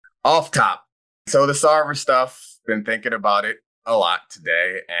Off top. So the Sarver stuff, been thinking about it a lot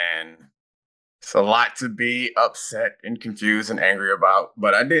today, and it's a lot to be upset and confused and angry about,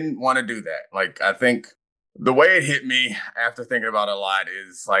 but I didn't want to do that. Like, I think the way it hit me after thinking about it a lot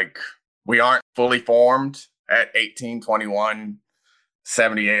is like, we aren't fully formed at 18, 21,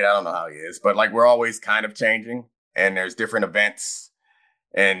 78. I don't know how he is, but like, we're always kind of changing, and there's different events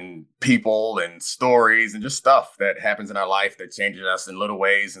and people and stories and just stuff that happens in our life that changes us in little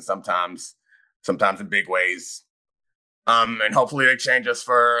ways and sometimes in big ways. And hopefully they change us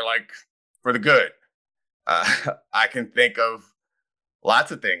for the good. I can think of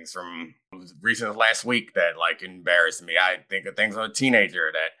lots of things from recent as last week that like embarrassed me. I think of things on a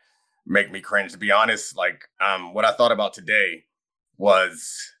teenager that make me cringe. To be honest, like what I thought about today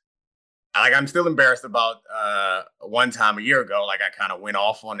was like I'm still embarrassed about one time a year ago. Like I kind of went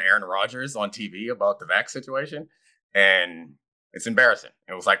off on Aaron Rodgers on TV about the vax situation, and it's embarrassing.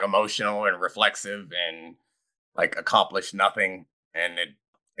 It was like emotional and reflexive and like accomplished nothing. And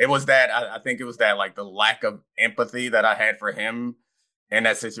it was that I think it was that like the lack of empathy that I had for him in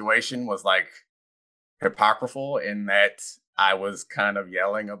that situation was like hypocritical in that I was kind of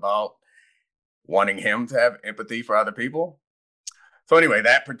yelling about wanting him to have empathy for other people. So anyway,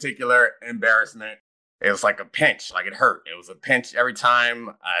 that particular embarrassment, it was like a pinch, like it hurt. It was a pinch every time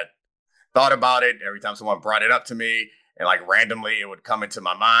I thought about it, every time someone brought it up to me, and like randomly it would come into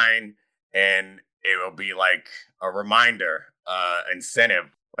my mind, and it will be like a reminder, incentive,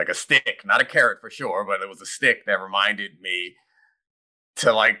 like a stick, not a carrot for sure, but it was a stick that reminded me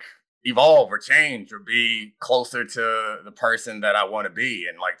to like evolve or change or be closer to the person that I want to be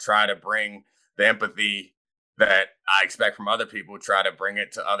and like try to bring the empathy that I expect from other people, try to bring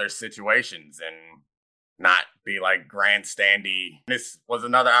it to other situations and not be like grandstandy. This was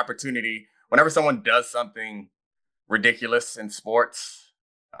another opportunity. Whenever someone does something ridiculous in sports,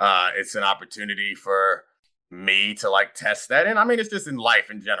 it's an opportunity for me to like test that. And I mean, it's just in life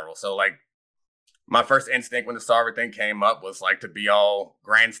in general. So like my first instinct when the Sarver thing came up was like to be all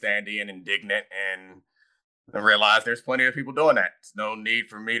grandstandy and indignant and realize there's plenty of people doing that. There's no need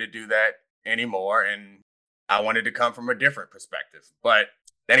for me to do that anymore. And I wanted to come from a different perspective. But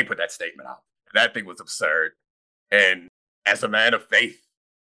then he put that statement out. That thing was absurd. And as a man of faith,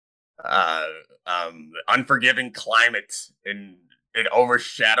 uh, unforgiving climate, and it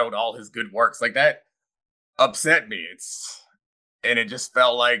overshadowed all his good works. Like that upset me. And it just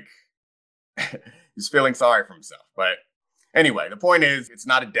felt like he's feeling sorry for himself. But anyway, the point is, it's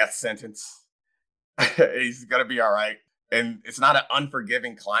not a death sentence. He's gonna be all right. And it's not an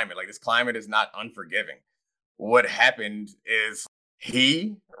unforgiving climate. Like this climate is not unforgiving. What happened is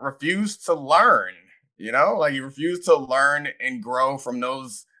he refused to learn, like he refused to learn and grow from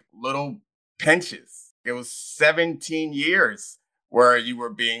those little pinches. It was 17 years where you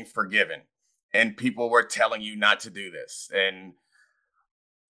were being forgiven and people were telling you not to do this. And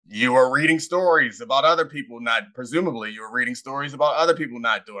you were reading stories about other people not, presumably, you were reading stories about other people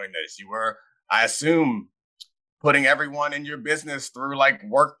not doing this. You were, I assume, putting everyone in your business through like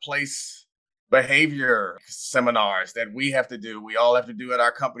workplace behavior seminars that we have to do. We all have to do at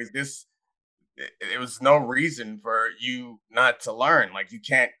our companies. It was no reason for you not to learn. Like you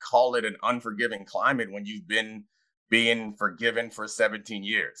can't call it an unforgiving climate when you've been being forgiven for 17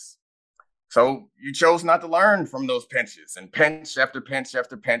 years. So you chose not to learn from those pinches and pinch after pinch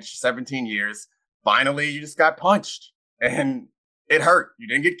after pinch, 17 years. Finally, you just got punched and it hurt. You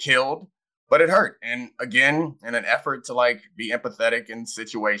didn't get killed, but it hurt. And again, in an effort to like be empathetic in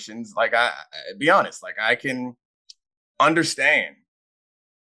situations, like be honest, like I can understand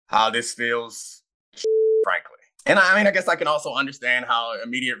how this feels, frankly. And I mean, I guess I can also understand how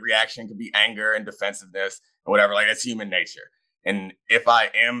immediate reaction could be anger and defensiveness or whatever. Like that's human nature. And if I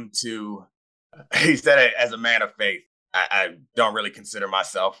am to, he said it as a man of faith. I don't really consider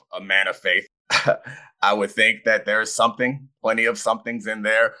myself a man of faith. I would think that there's plenty of somethings in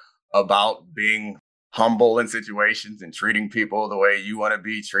there about being humble in situations and treating people the way you want to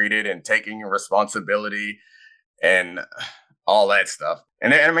be treated and taking responsibility and all that stuff.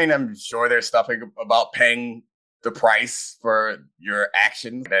 And I mean, I'm sure there's stuff about paying the price for your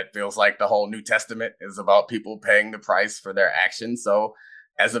actions that feels like the whole New Testament is about people paying the price for their actions. So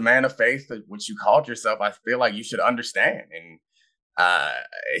as a man of faith, which you called yourself, I feel like you should understand. And uh,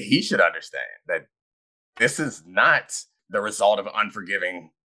 he should understand that this is not the result of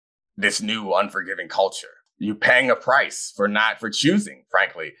this new unforgiving culture. You paying a price for choosing,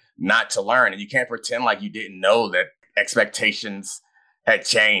 frankly, not to learn. And you can't pretend like you didn't know that expectations had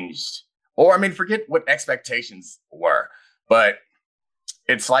changed. Or, I mean, forget what expectations were, but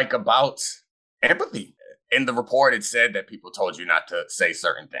it's like about empathy. in the report, it said that people told you not to say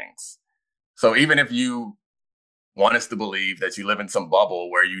certain things. So even if you want us to believe that you live in some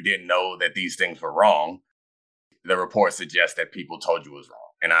bubble where you didn't know that these things were wrong, the report suggests that people told you it was wrong.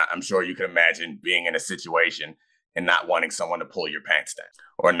 And I'm sure you can imagine being in a situation and not wanting someone to pull your pants down,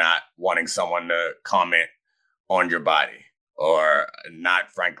 or not wanting someone to comment on your body, or not,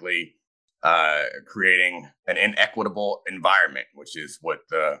 frankly, creating an inequitable environment, which is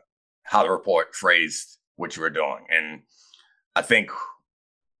how the report phrased what you were doing. And I think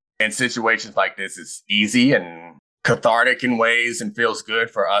in situations like this, it's easy and cathartic in ways and feels good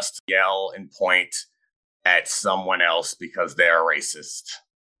for us to yell and point at someone else because they're racist,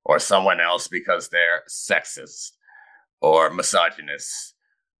 or someone else because they're sexist or misogynist,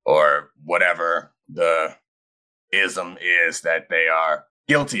 or whatever the ism is that they are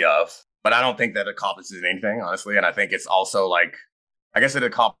guilty of. But I don't think that accomplishes anything, honestly. And I think it's also like, I guess it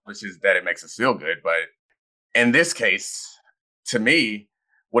accomplishes that it makes us feel good. But in this case, to me,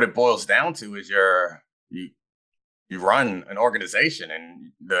 what it boils down to is you run an organization,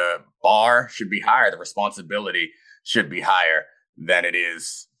 and the bar should be higher. The responsibility should be higher than it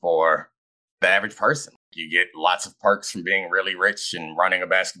is for the average person. You get lots of perks from being really rich and running a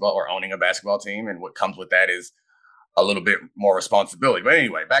basketball or owning a basketball team. And what comes with that is a little bit more responsibility. But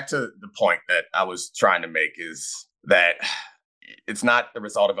anyway, back to the point that I was trying to make is that it's not the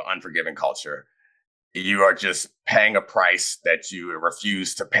result of an unforgiving culture. You are just paying a price that you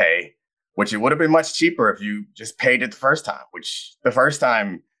refuse to pay, which it would have been much cheaper if you just paid it the first time, which the first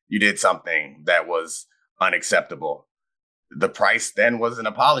time you did something that was unacceptable, the price then was an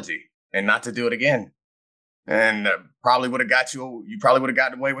apology and not to do it again. And probably would have you probably would have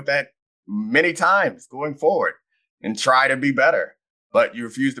gotten away with that many times going forward and try to be better, but you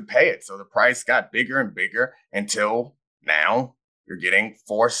refused to pay it. So the price got bigger and bigger until now you're getting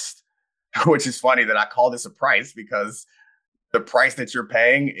forced, which is funny that I call this a price, because the price that you're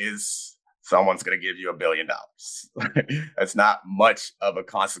paying is someone's going to give you $1 billion. That's not much of a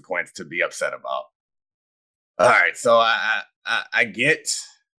consequence to be upset about. All right. So I get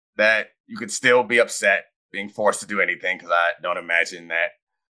that you could still be upset being forced to do anything, because I don't imagine that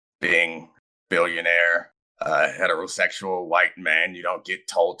being billionaire, heterosexual white man, you don't get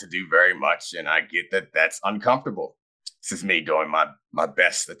told to do very much. And I get that that's uncomfortable. This is me doing my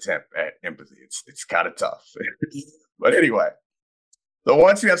best attempt at empathy. It's kind of tough. But anyway, so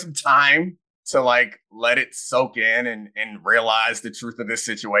once you have some time to let it soak in and realize the truth of this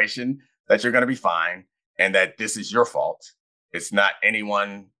situation, that you're going to be fine and that this is your fault. It's not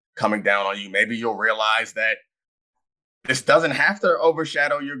anyone coming down on you. Maybe you'll realize that this doesn't have to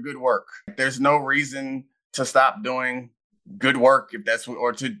overshadow your good work. There's no reason to stop doing good work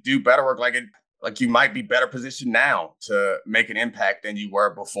or to do better work. Like you might be better positioned now to make an impact than you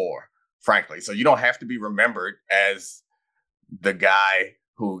were before, frankly. So you don't have to be remembered as the guy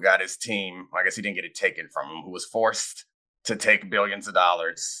who got his team, I guess he didn't get it taken from him, who was forced to take billions of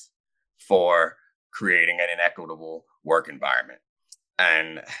dollars for creating an inequitable work environment.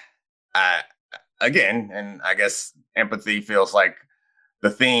 And I guess empathy feels like the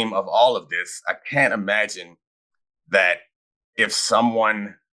theme of all of this. I can't imagine that if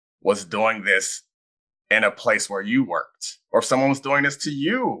someone was doing this in a place where you worked, or if someone was doing this to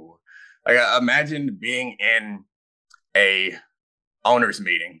you. Like, imagine being in a owner's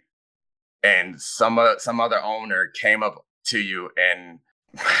meeting and some other owner came up to you and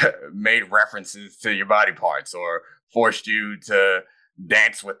made references to your body parts, or forced you to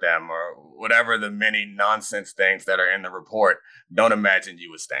dance with them, or whatever the many nonsense things that are in the report. Don't imagine you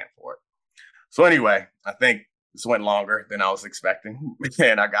would stand for it. So anyway, I think this went longer than I was expecting,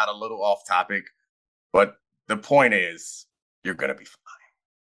 and I got a little off topic, but the point is, you're going to be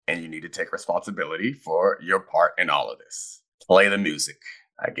fine, and you need to take responsibility for your part in all of this. Play the music,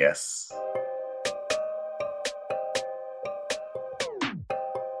 I guess.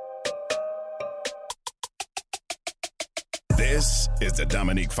 This is the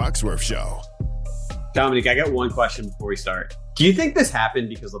Dominique Foxworth Show. Dominique, I got one question before we start. Do you think this happened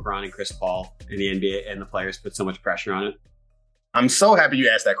because LeBron and Chris Paul and the NBA and the players put so much pressure on it? I'm so happy you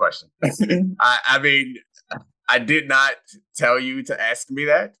asked that question. I mean, I did not tell you to ask me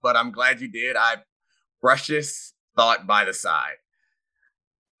that, but I'm glad you did. I brushed this thought by the side.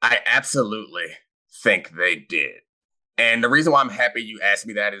 I absolutely think they did. And the reason why I'm happy you asked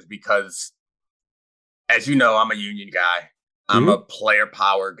me that is because, as you know, I'm a union guy. I'm a player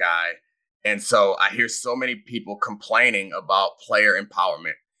power guy. And so I hear so many people complaining about player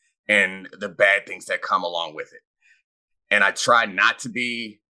empowerment and the bad things that come along with it. And I try not to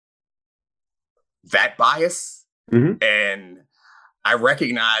be that biased. And I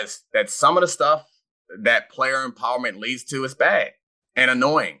recognize that some of the stuff that player empowerment leads to is bad and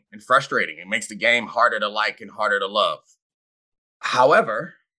annoying and frustrating. It makes the game harder to like and harder to love.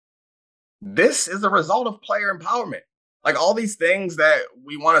 However, this is a result of player empowerment. Like all these things that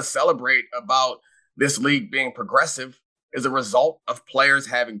we want to celebrate about this league being progressive is a result of players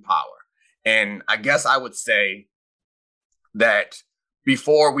having power. And I guess I would say that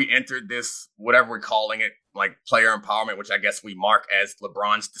before we entered this, whatever we're calling it, like player empowerment, which I guess we mark as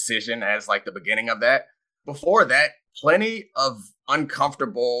LeBron's decision as like the beginning of that. Before that, plenty of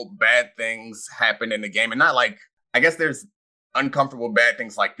uncomfortable bad things happened in the game. And not like, I guess there's uncomfortable bad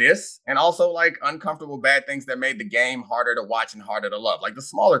things like this, and also like uncomfortable bad things that made the game harder to watch and harder to love, like the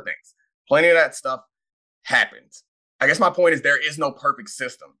smaller things. Plenty of that stuff happens. I guess my point is there is no perfect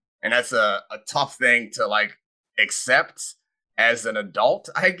system. And that's a tough thing to like accept as an adult,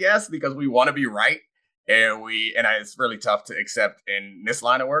 I guess, because we want to be right. And it's really tough to accept in this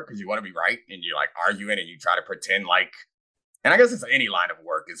line of work because you want to be right and you're like arguing and you try to pretend like, and I guess it's any line of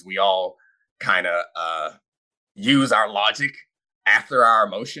work is we all kind of use our logic after our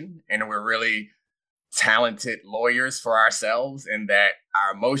emotion. And we're really talented lawyers for ourselves in that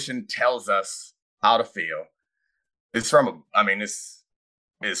our emotion tells us how to feel. This is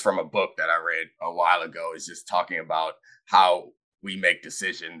from a book that I read a while ago. It's just talking about how we make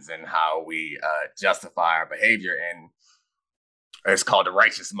decisions and how we justify our behavior. And it's called The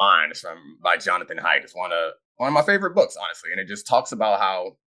Righteous Mind. It's by Jonathan Haidt. It's one of my favorite books, honestly. And it just talks about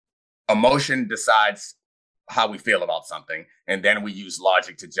how emotion decides how we feel about something. And then we use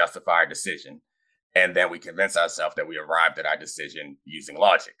logic to justify our decision. And then we convince ourselves that we arrived at our decision using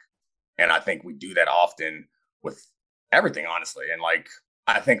logic. And I think we do that often with everything, honestly. And like,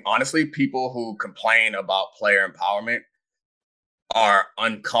 I think, honestly, people who complain about player empowerment are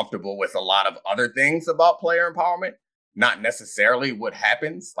uncomfortable with a lot of other things about player empowerment, not necessarily what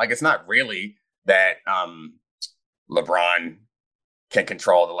happens. Like, it's not really that LeBron can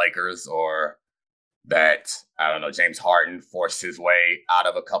control the Lakers or that, I don't know, James Harden forced his way out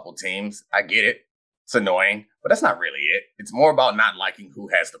of a couple teams. I get it. It's annoying, but that's not really it. It's more about not liking who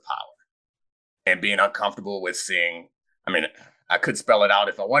has the power and being uncomfortable with seeing, I mean, I could spell it out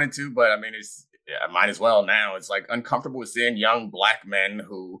if I wanted to, but I mean, I might as well now. It's like uncomfortable with seeing young black men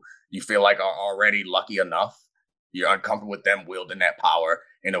who you feel like are already lucky enough. You're uncomfortable with them wielding that power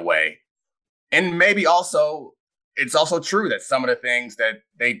in a way. And maybe also, it's also true that some of the things that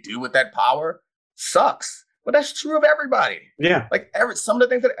they do with that power sucks. But that's true of everybody. Yeah. Like some of the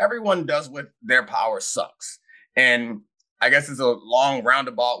things that everyone does with their power sucks. And I guess it's a long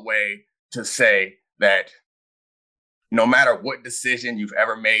roundabout way to say that no matter what decision you've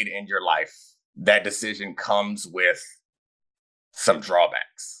ever made in your life, that decision comes with some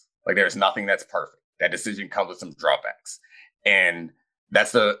drawbacks. Like there's nothing that's perfect. That decision comes with some drawbacks. And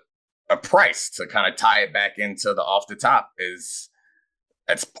that's a price to kind of tie it back into the off the top is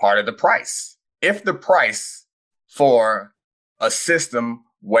that's part of the price. If the price for a system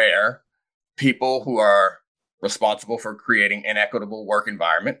where people who are responsible for creating inequitable work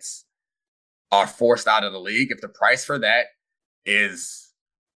environments are forced out of the league, if the price for that is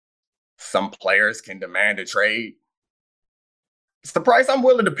some players can demand a trade, it's the price I'm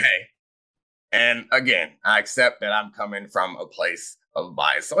willing to pay. And again, I accept that I'm coming from a place of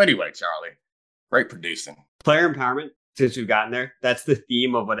bias. So anyway, Charlie, great producing. Player empowerment, since we've gotten there, that's the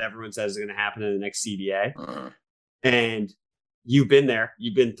theme of what everyone says is going to happen in the next CBA. And you've been there.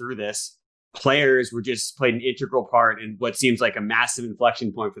 You've been through this. Players were just played an integral part in what seems like a massive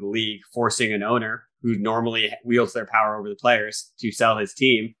inflection point for the league, forcing an owner who normally wields their power over the players to sell his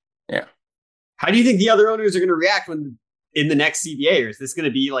team. Yeah. How do you think the other owners are going to react when in the next CBA? Or is this going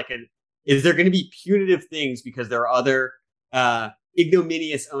to be like is there going to be punitive things because there are other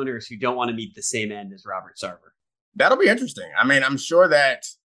ignominious owners who don't want to meet the same end as Robert Sarver? That'll be interesting. I mean, I'm sure that,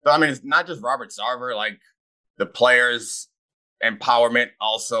 it's not just Robert Sarver, like the players' empowerment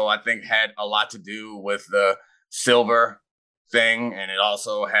also, I think, had a lot to do with the silver thing. And it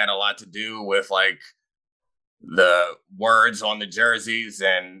also had a lot to do with like the words on the jerseys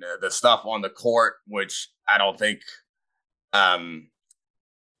and the stuff on the court, which I don't think,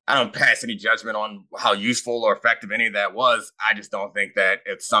 I don't pass any judgment on how useful or effective any of that was. I just don't think that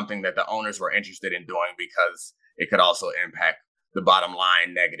it's something that the owners were interested in doing because it could also impact the bottom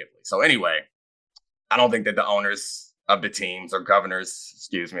line negatively. So anyway, I don't think that the owners of the teams or governors,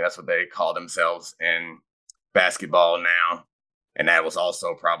 that's what they call themselves in basketball now. And that was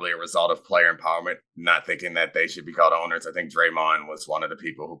also probably a result of player empowerment, not thinking that they should be called owners. I think Draymond was one of the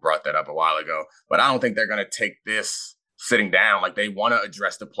people who brought that up a while ago. But I don't think they're going to take this sitting down. Like they want to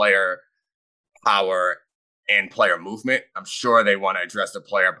address the player power and player movement. I'm sure they want to address the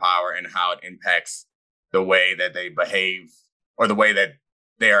player power and how it impacts the way that they behave or the way that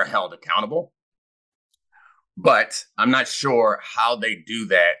they are held accountable. But I'm not sure how they do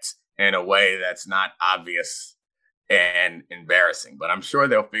that in a way that's not obvious and embarrassing. But I'm sure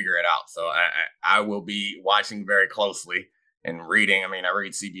they'll figure it out. So I will be watching very closely and reading. I mean, I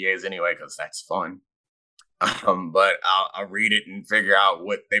read CBAs anyway because that's fun. But I'll read it and figure out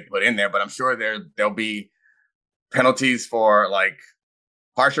what they put in there. But I'm sure there'll be penalties for like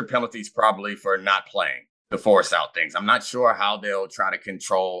harsher penalties probably for not playing, the force out things. I'm not sure how they'll try to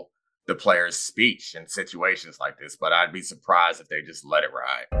control the player's speech in situations like this, but I'd be surprised if they just let it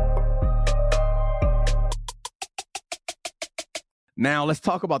ride. Now let's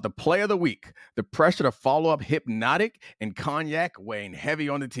talk about the play of the week. The pressure to follow up Hypnotic and Cognac weighing heavy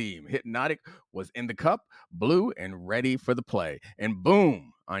on the team. Hypnotic was in the cup, blue, and ready for the play. And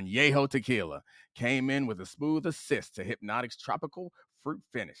boom, Añejo Tequila came in with a smooth assist to Hypnotic's tropical fruit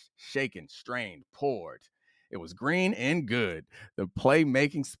finish. Shaken, strained, poured. It was green and good. The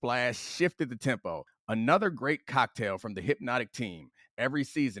playmaking splash shifted the tempo. Another great cocktail from the Hypnotic team. Every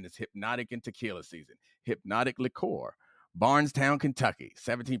season is Hypnotic and Tequila season. Hypnotic Liqueur. Barnstown, Kentucky.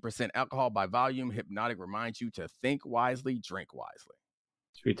 17% alcohol by volume. Hypnotic reminds you to think wisely, drink wisely.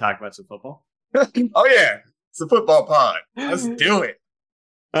 Should we talk about some football? Oh, yeah. It's a football pod. Let's do it.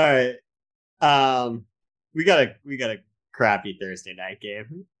 All right. We got a crappy Thursday night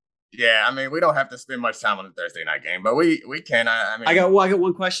game. Yeah, I mean, we don't have to spend much time on the Thursday night game, but we can. I mean, I got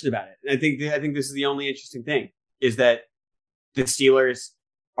one question about it. I think this is the only interesting thing is that the Steelers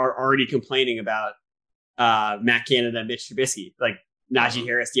are already complaining about Matt Canada, Mitch Trubisky, like Najee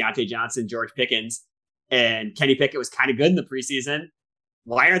Harris, Deontay Johnson, George Pickens, and Kenny Pickett was kind of good in the preseason.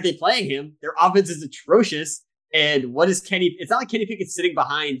 Why aren't they playing him? Their offense is atrocious. And what is Kenny? It's not like Kenny Pickett's sitting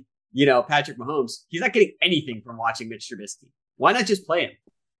behind, Patrick Mahomes. He's not getting anything from watching Mitch Trubisky. Why not just play him?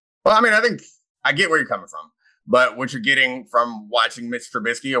 Well, I mean, I think I get where you're coming from, but what you're getting from watching Mitch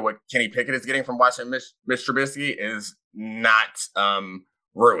Trubisky or what Kenny Pickett is getting from watching Mitch Trubisky is not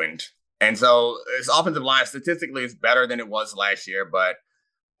ruined. And so his offensive line statistically is better than it was last year, but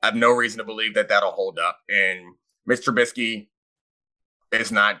I have no reason to believe that that'll hold up. And Mitch Trubisky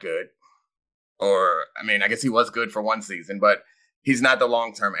is not good. Or, I mean, I guess he was good for one season, but he's not the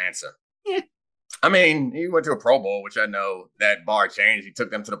long-term answer. Yeah. I mean, he went to a Pro Bowl, which I know that bar changed. He took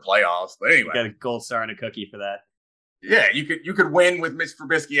them to the playoffs. But anyway. You got a gold star and a cookie for that. Yeah, you could win with Mitch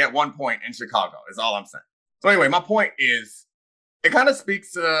Trubisky at one point in Chicago, is all I'm saying. So anyway, my point is, it kind of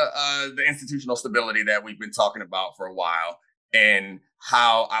speaks to the institutional stability that we've been talking about for a while, and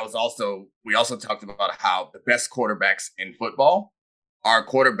how we also talked about how the best quarterbacks in football are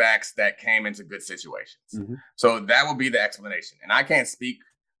quarterbacks that came into good situations. Mm-hmm. So that would be the explanation. And I can't speak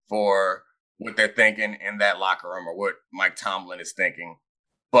for what they're thinking in that locker room or what Mike Tomlin is thinking.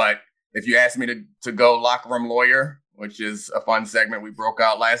 But if you ask me to go locker room lawyer, which is a fun segment we broke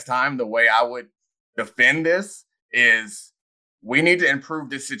out last time, the way I would defend this is, we need to improve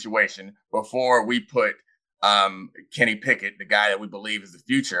this situation before we put Kenny Pickett, the guy that we believe is the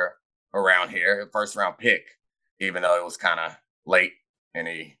future around here, a first-round pick, even though it was kind of late and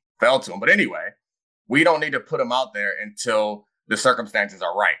he fell to him. But anyway, we don't need to put him out there until the circumstances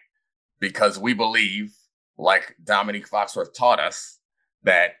are right, because we believe, like Dominique Foxworth taught us,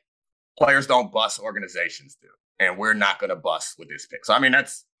 that players don't bust, organizations do. And we're not going to bust with this pick. So, I mean,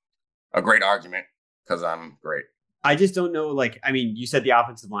 that's a great argument because I'm great. I just don't know. You said the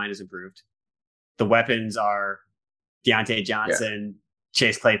offensive line has improved. The weapons are Deontay Johnson,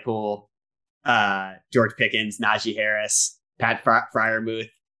 Chase Claypool, George Pickens, Najee Harris, Pat Freiermuth.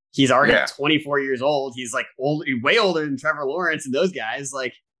 He's already 24 years old. He's way older than Trevor Lawrence and those guys.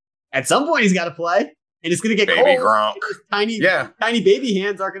 Like, at some point, he's got to play, and it's going to get baby cold. Gronk. Tiny baby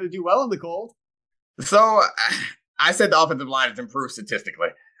hands aren't going to do well in the cold. So I said the offensive line has improved statistically.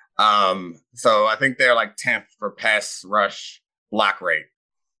 So I think they're 10th for pass rush block rate.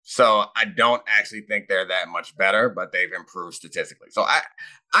 So I don't actually think they're that much better, but they've improved statistically. So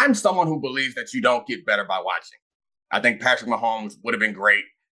I'm someone who believes that you don't get better by watching. I think Patrick Mahomes would have been great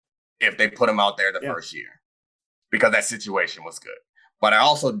if they put him out there the first year, because that situation was good. But I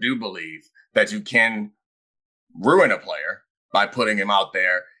also do believe that you can ruin a player by putting him out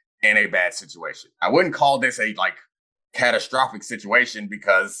there in a bad situation. I wouldn't call this a catastrophic situation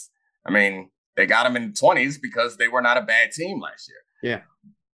because, they got him in the 20s because they were not a bad team last year. Yeah.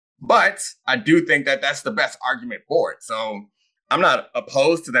 But I do think that that's the best argument for it. So I'm not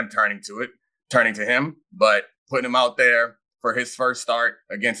opposed to them turning to him, but putting him out there for his first start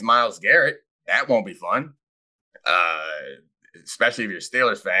against Myles Garrett, that won't be fun. Especially if you're a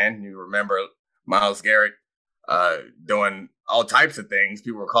Steelers fan. You remember Myles Garrett doing all types of things.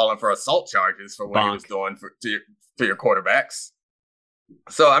 People were calling for assault charges for what he was doing to your quarterbacks.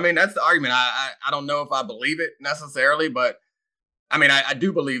 So, I mean, that's the argument. I don't know if I believe it necessarily, but I mean, I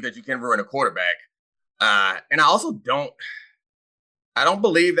do believe that you can ruin a quarterback. And I also don't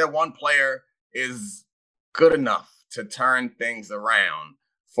believe that one player is good enough to turn things around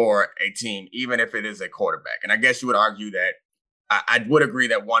for a team, even if it is a quarterback. And I guess you would argue that I would agree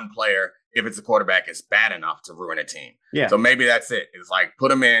that one player, if it's a quarterback, is bad enough to ruin a team. Yeah. So maybe that's it. It's like put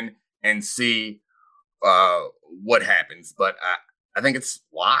them in and see what happens. But I think it's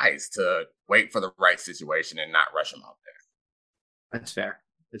wise to wait for the right situation and not rush them out there. That's fair.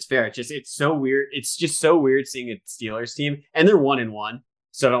 It's fair. It's so weird. It's just so weird seeing a Steelers team, and they're 1-1.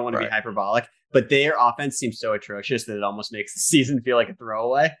 So I don't want to be hyperbolic, but their offense seems so atrocious that it almost makes the season feel like a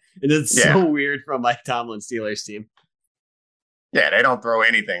throwaway. And it's so weird from Mike Tomlin's Steelers team. Yeah, they don't throw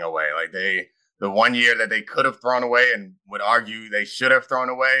anything away. Like the 1 year that they could have thrown away and would argue they should have thrown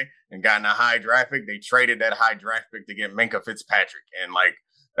away and gotten a high draft pick, they traded that high draft pick to get Minkah Fitzpatrick. And like,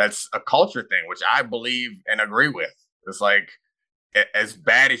 that's a culture thing, which I believe and agree with. It's like, as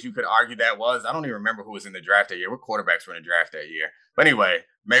bad as you could argue that was, I don't even remember who was in the draft that year. What quarterbacks were in the draft that year? But anyway,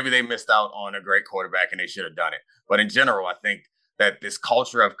 maybe they missed out on a great quarterback and they should have done it. But in general, I think that this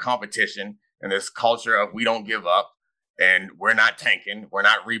culture of competition and this culture of we don't give up and we're not tanking, we're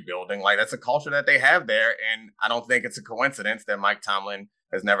not rebuilding, like that's a culture that they have there. And I don't think it's a coincidence that Mike Tomlin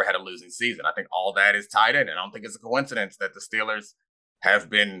has never had a losing season. I think all that is tied in. And I don't think it's a coincidence that the Steelers have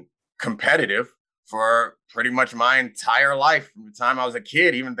been competitive for pretty much my entire life. From the time I was a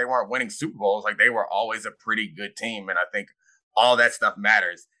kid, even if they weren't winning Super Bowls, like they were always a pretty good team. And I think all that stuff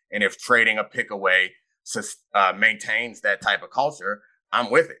matters. And if trading a pick away maintains that type of culture, I'm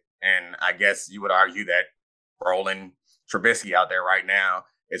with it. And I guess you would argue that rolling Trubisky out there right now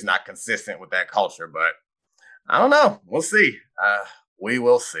is not consistent with that culture. But I don't know. We'll see. We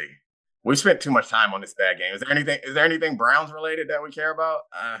will see. We spent too much time on this bad game. Is there anything Browns related that we care about?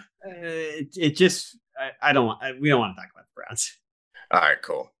 We don't want to talk about the Browns. All right,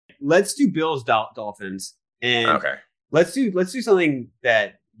 cool. Let's do Bills Dolphins, and let's do something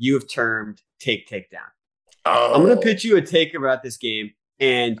that you have termed take down. Oh. I'm going to pitch you a take about this game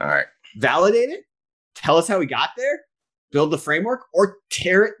and validate it. Tell us how we got there. Build the framework or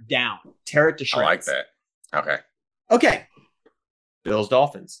tear it down. Tear it to shreds. I like that. Okay. Bills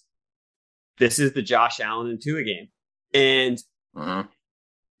Dolphins. This is the Josh Allen and Tua game. And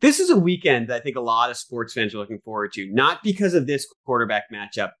this is a weekend that I think a lot of sports fans are looking forward to, not because of this quarterback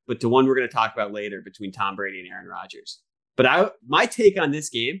matchup, but to one we're going to talk about later between Tom Brady and Aaron Rodgers. But my take on this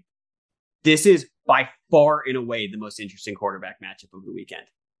game, this is by far and away the most interesting quarterback matchup of the weekend.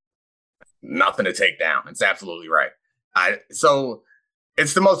 Nothing to take down. It's absolutely right. So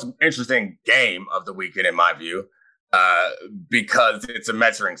it's the most interesting game of the weekend in my view. Because it's a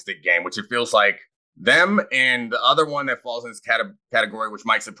measuring stick game, which it feels like them and the other one that falls in this category, which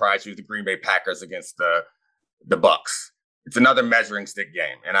might surprise you, is the Green Bay Packers against the Bucks. It's another measuring stick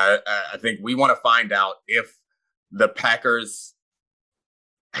game. And I think we want to find out if the Packers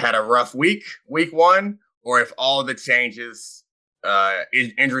had a rough week one, or if all the changes,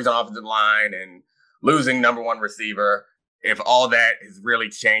 injuries on offensive line and losing number one receiver, if all that has really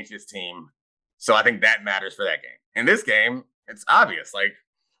changed this team. So I think that matters for that game. In this game, it's obvious, like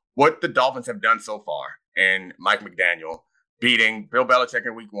what the Dolphins have done so far, and Mike McDaniel beating Bill Belichick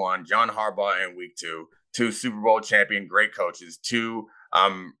in week one, John Harbaugh in week two Super Bowl champion, great coaches, two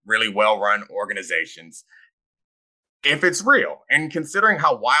really well-run organizations. If it's real, and considering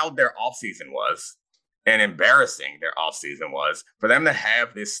how wild their offseason was and embarrassing their offseason was, for them to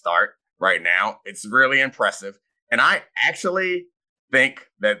have this start right now, it's really impressive. And I actually think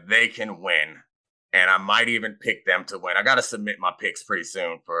that they can win. And I might even pick them to win. I got to submit my picks pretty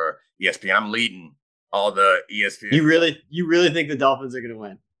soon for ESPN. I'm leading all the ESPN. You really think the Dolphins are going to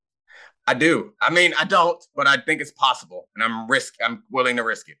win? I do. I mean, I don't, but I think it's possible, and I'm willing to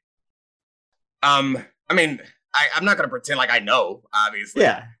risk it. I mean, I'm not going to pretend like I know, obviously,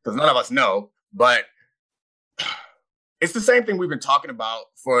 because none of us know. But it's the same thing we've been talking about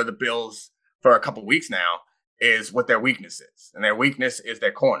for the Bills for a couple weeks now. Is what their weakness is, and their weakness is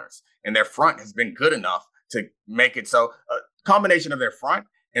their corners. And their front has been good enough to make it so. A combination of their front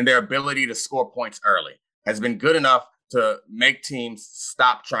and their ability to score points early has been good enough to make teams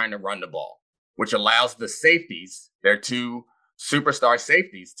stop trying to run the ball, which allows the safeties, their two superstar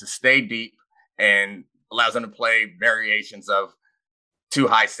safeties, to stay deep and allows them to play variations of two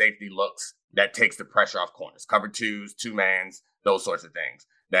high safety looks that takes the pressure off corners, cover twos, two mans, those sorts of things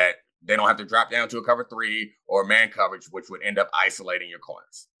that they don't have to drop down to a cover three or man coverage, which would end up isolating your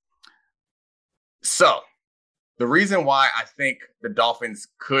corners. So the reason why I think the Dolphins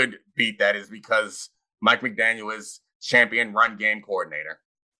could beat that is because Mike McDaniel is champion run game coordinator.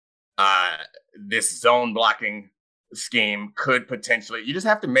 This zone blocking scheme could potentially, you just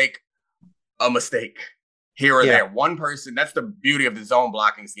have to make a mistake here or there. One person, that's the beauty of the zone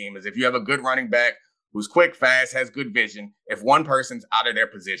blocking scheme, is if you have a good running back who's quick, fast, has good vision, if one person's out of their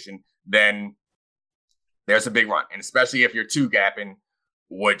position, then there's a big run. And especially if you're two-gapping,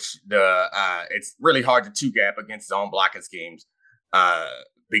 which it's really hard to two-gap against zone blocking schemes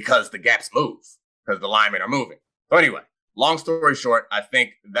because the gaps move, because the linemen are moving. So anyway, long story short, I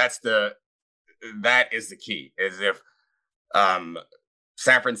think that is the key, is if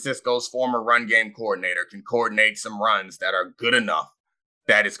San Francisco's former run game coordinator can coordinate some runs that are good enough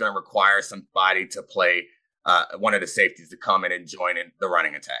that it's going to require somebody to play one of the safeties to come in and join in the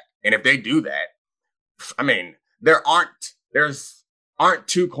running attack. And if they do that, I mean, there aren't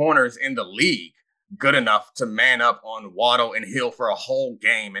two corners in the league good enough to man up on Waddle and Hill for a whole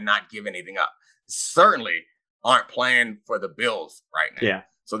game and not give anything up. Certainly aren't playing for the Bills right now. Yeah.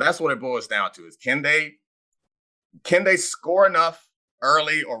 So that's what it boils down to, is can they score enough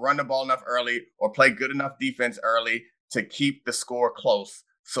early or run the ball enough early or play good enough defense early to keep the score close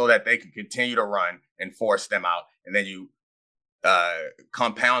so that they can continue to run and force them out. And then you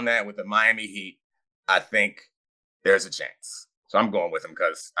compound that with the Miami Heat. I think there's a chance. So I'm going with them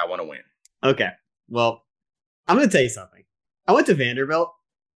because I want to win. Okay. Well, I'm going to tell you something. I went to Vanderbilt,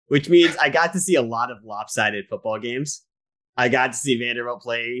 which means I got to see a lot of lopsided football games. I got to see Vanderbilt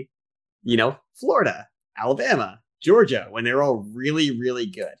play, Florida, Alabama, Georgia, when they were all really, really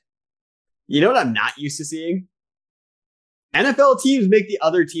good. You know what I'm not used to seeing? NFL teams make the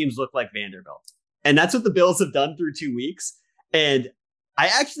other teams look like Vanderbilt. And that's what the Bills have done through 2 weeks. And I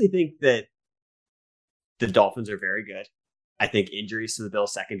actually think that the Dolphins are very good. I think injuries to the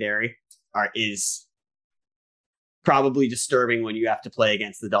Bills secondary is probably disturbing when you have to play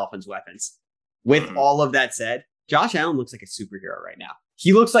against the Dolphins' weapons. With all of that said, Josh Allen looks like a superhero right now.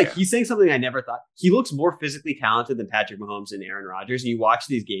 He looks like he's saying something I never thought. He looks more physically talented than Patrick Mahomes and Aaron Rodgers. And you watch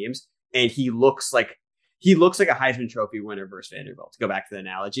these games, and he looks like a Heisman Trophy winner versus Vanderbilt, to go back to the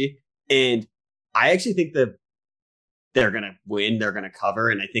analogy. And I actually think that they're going to win. They're going to cover.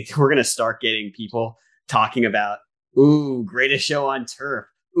 And I think we're going to start getting people talking about, ooh, greatest show on turf.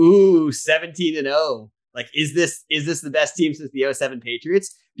 Ooh, 17-0. Like, is this the best team since the 07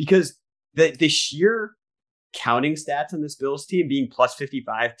 Patriots? Because the sheer counting stats on this Bills team being plus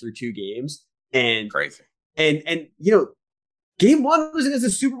 55 through 2 games, and crazy. And game 1 was against the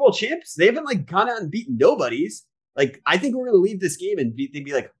Super Bowl champs. They haven't gone out and beaten nobodies. I think we're going to leave this game and they'd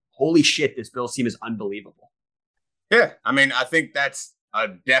be like, holy shit, this Bills team is unbelievable. Yeah, I mean, I think that's a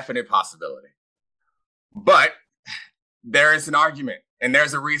definite possibility. But there is an argument, and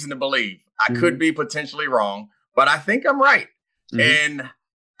there's a reason to believe. I could be potentially wrong, but I think I'm right. And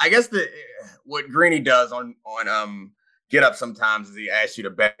I guess what Greeny does on Get Up sometimes is he asks you to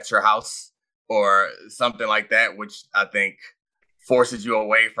bet your house or something like that, which I think forces you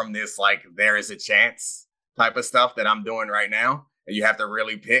away from this, there is a chance type of stuff that I'm doing right now. And you have to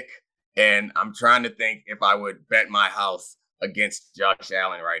really pick. And I'm trying to think if I would bet my house against Josh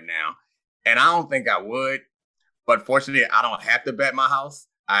Allen right now. And I don't think I would. But fortunately, I don't have to bet my house.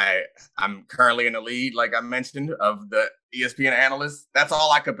 I'm currently in the lead, like I mentioned, of the ESPN analysts. That's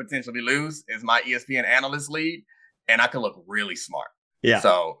all I could potentially lose is my ESPN analyst lead. And I could look really smart. Yeah.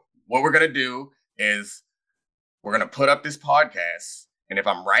 So what we're going to do is we're going to put up this podcast. And if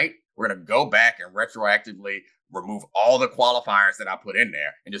I'm right, we're going to go back and retroactively remove all the qualifiers that I put in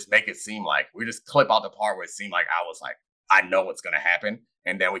there and just make it seem like we just clip out the part where it seemed like I was like, I know what's going to happen.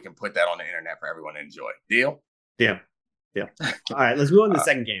 And then we can put that on the internet for everyone to enjoy. Deal? Yeah. All right, let's move on to the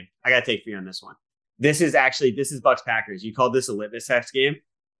second game. I got to take for you on this one. This is Bucs Packers. You called this a litmus test game.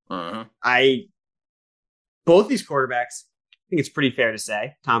 Both these quarterbacks, I think it's pretty fair to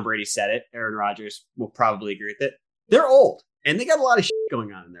say, Tom Brady said it, Aaron Rodgers will probably agree with it. They're old and they got a lot of shit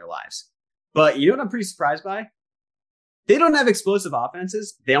going on in their lives. But you know what I'm pretty surprised by? They don't have explosive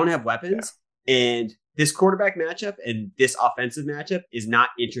offenses. They don't have weapons. Yeah. And this quarterback matchup and this offensive matchup is not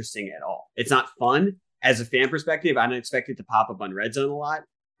interesting at all. It's not fun. As a fan perspective, I don't expect it to pop up on Red Zone a lot.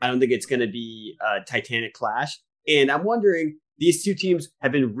 I don't think it's going to be a titanic clash. And I'm wondering, these two teams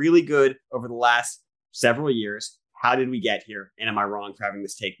have been really good over the last several years. How did we get here? And am I wrong for having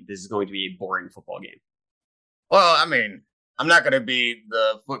this take that this is going to be a boring football game? Well, I mean, I'm not going to be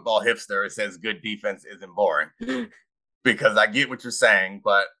the football hipster who says good defense isn't boring because I get what you're saying.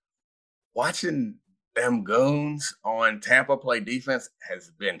 But watching them goons on Tampa play defense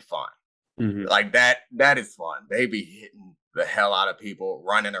has been fun. Like that is fun. They be hitting the hell out of people,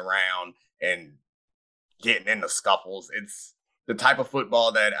 running around and getting into scuffles. It's the type of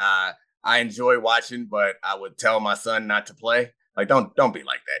football that I enjoy watching, but I would tell my son not to play. Like, don't be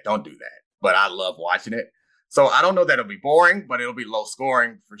like that. Don't do that. But I love watching it. So I don't know that it'll be boring, but it'll be low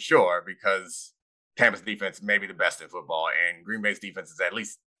scoring for sure because Tampa's defense may be the best in football, and Green Bay's defense is at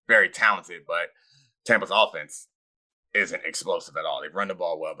least very talented, but Tampa's offense isn't explosive at all. They run the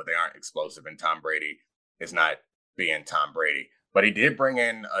ball well, but they aren't explosive, and Tom Brady is not being Tom Brady. But he did bring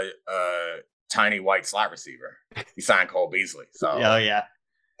in a tiny white slot receiver. He signed Cole Beasley. So oh, yeah.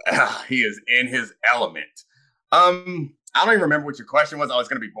 He is in his element. I don't even remember what your question was. Oh, it's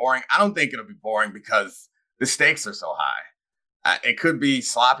going to be boring. I don't think it'll be boring because the stakes are so high. It could be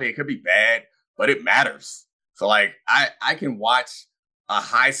sloppy. It could be bad, but it matters. So, like, I can watch a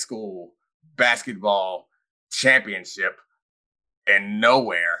high school basketball championship and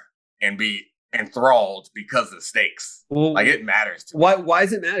nowhere and be enthralled because of the stakes. Well, like, it matters to me. Why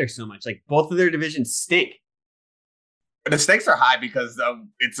does it matter so much? Like, both of their divisions stink. The stakes are high because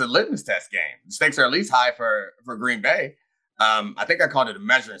it's a litmus test game. The stakes are at least high for Green Bay. I think I called it a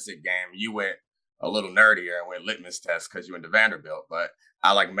measuring stick game. You went a little nerdier and went litmus test because you went to Vanderbilt, but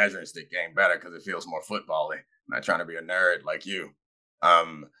I like measuring stick game better because it feels more football-y. I'm not trying to be a nerd like you.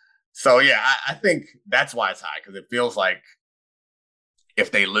 So yeah, I think that's why it's high, because it feels like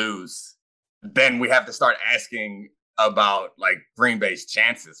if they lose, then we have to start asking about like Green Bay's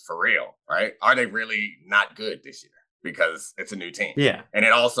chances for real, right? Are they really not good this year? Because it's a new team. Yeah. And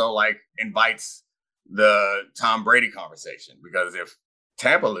it also like invites the Tom Brady conversation, because if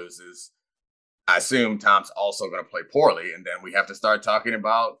Tampa loses, I assume Tom's also going to play poorly. And then we have to start talking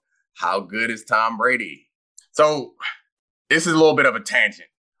about how good is Tom Brady. So this is a little bit of a tangent,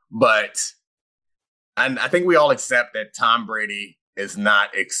 but I think we all accept that Tom Brady is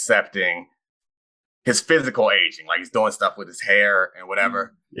not accepting his physical aging. Like, he's doing stuff with his hair and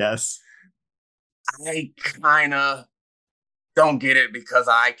whatever. Yes. I kind of don't get it, because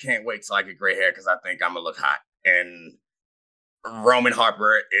I can't wait till I get gray hair because I think I'm going to look hot. And Roman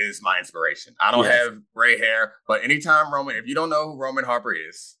Harper is my inspiration. I don't have gray hair, but anytime Roman, if you don't know who Roman Harper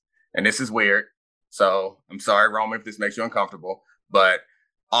is, and this is weird, so I'm sorry, Roman, if this makes you uncomfortable, but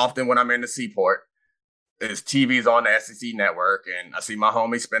often when I'm in the Seaport, his TV's on the SEC network, and I see my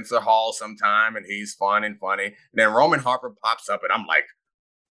homie Spencer Hall sometime, and he's fun and funny. And then Roman Harper pops up, and I'm like,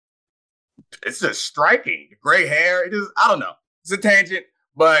 it's just striking. The gray hair, it is, I don't know. It's a tangent,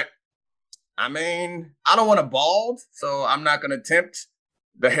 but I mean, I don't want to bald, so I'm not going to tempt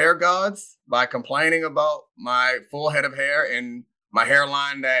the hair gods by complaining about my full head of hair and my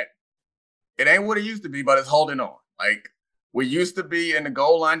hairline that it ain't what it used to be, but it's holding on. Like, we used to be in the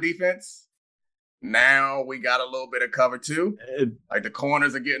goal line defense. Now we got a little bit of cover too. Like, the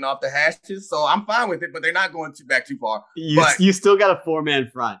corners are getting off the hashes, so I'm fine with it, but they're not going back too far. You still got a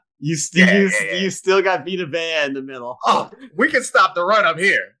 4-man front. You still got Vita Vea in the middle. Oh, we can stop the run up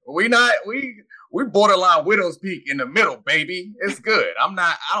here. We borderline Widow's Peak in the middle, baby. It's good.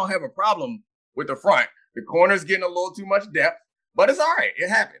 I don't have a problem with the front. The corner's getting a little too much depth, but it's all right. It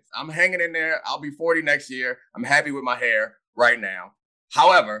happens. I'm hanging in there. I'll be 40 next year. I'm happy with my hair right now.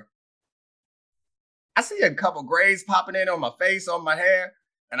 However, I see a couple grays popping in on my face, on my hair,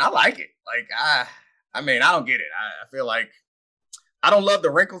 and I like it. Like, I mean, I don't get it. I feel like I don't love the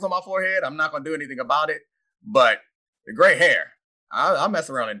wrinkles on my forehead. I'm not going to do anything about it. But the gray hair, I'll mess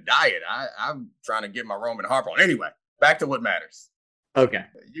around and dye it. I'm trying to get my Roman Harper on. Anyway, back to what matters. Okay.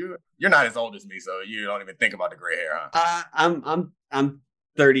 You're not as old as me, so you don't even think about the gray hair, huh? I'm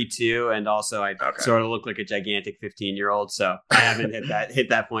 32, and also I sort of look like a gigantic 15-year-old, so I haven't hit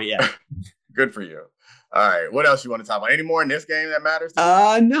that point yet. Good for you. All right. What else you want to talk about? Any more in this game that matters?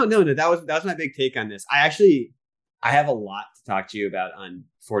 No. That was my big take on this. I have a lot to talk to you about on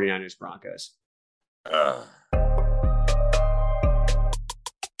 49ers Broncos.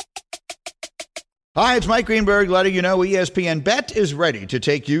 Hi, it's Mike Greenberg letting you know ESPN Bet is ready to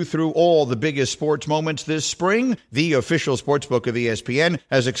take you through all the biggest sports moments this spring. The official sportsbook of ESPN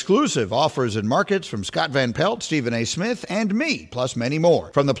has exclusive offers and markets from Scott Van Pelt, Stephen A. Smith, and me, plus many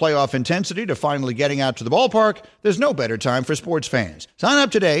more. From the playoff intensity to finally getting out to the ballpark, there's no better time for sports fans. Sign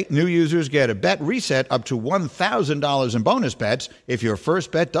up today. New users get a bet reset up to $1,000 in bonus bets if your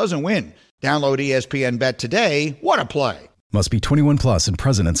first bet doesn't win. Download ESPN Bet today. What a play. Must be 21 plus and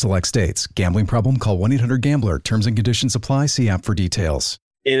present in select states. Gambling problem? Call 1-800-GAMBLER. Terms and conditions apply. See app for details.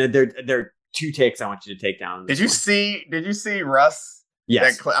 And there are two takes I want you to take down. Did you see Russ?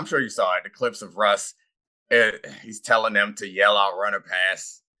 Yes. I'm sure you saw it. The clips of Russ. He's telling them to yell out, run or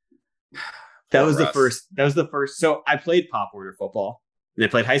pass. That was the first. So I played Pop Warner football, and I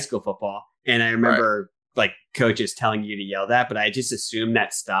played high school football. And I remember like coaches telling you to yell that, but I just assumed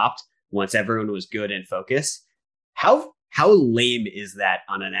that stopped once everyone was good and focused. How lame is that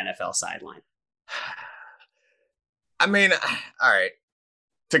on an NFL sideline? I mean, all right.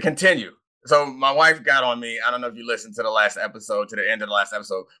 To continue. So my wife got on me. I don't know if you listened to the last episode, to the end of the last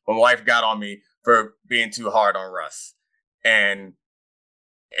episode, but my wife got on me for being too hard on Russ. And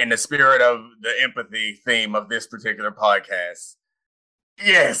in the spirit of the empathy theme of this particular podcast,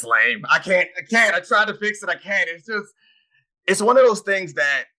 yeah, it's lame. I can't. I tried to fix it. I can't. It's one of those things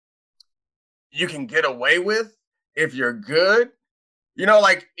that you can get away with if you're good. You know,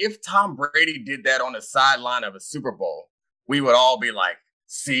 like if Tom Brady did that on the sideline of a Super Bowl, we would all be like,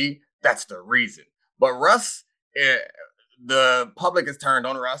 see, that's the reason. But Russ, the public has turned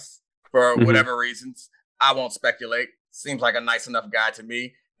on Russ for whatever reasons. I won't speculate. Seems like a nice enough guy to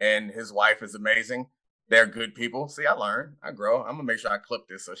me. And his wife is amazing. They're good people. See, I learn. I grow. I'm going to make sure I clip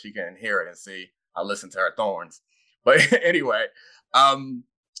this so she can hear it and see. I listen to her thorns. But anyway, I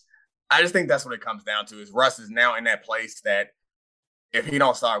just think that's what it comes down to is Russ is now in that place that if he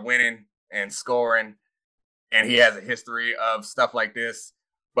don't start winning and scoring, and he has a history of stuff like this,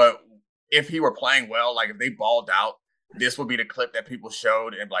 but if he were playing well, like if they balled out, this would be the clip that people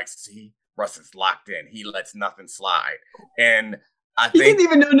showed and like, see, Russ is locked in. He lets nothing slide. And I think he didn't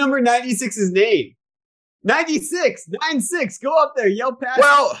even know number 96's name. 96, 96, go up there, yell past.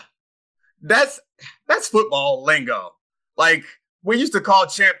 Well, that's football lingo. Like we used to call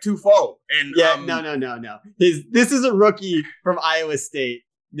Champ Tufo. And no. This is a rookie from Iowa State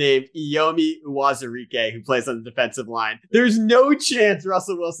named Iyomi Uwazurike who plays on the defensive line. There's no chance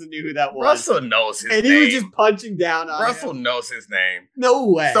Russell Wilson knew who that was. Russell knows his name. And he was just punching down on Russell him. knows his name. No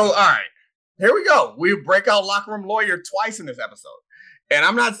way. So, all right, here we go. We break out locker room lawyer twice in this episode. And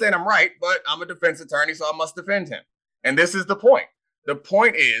I'm not saying I'm right, but I'm a defense attorney, so I must defend him. And this is the point. The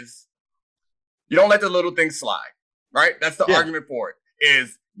point is you don't let the little things slide, right? That's the argument for it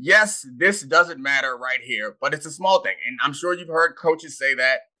is, yes, this doesn't matter right here, but it's a small thing. And I'm sure you've heard coaches say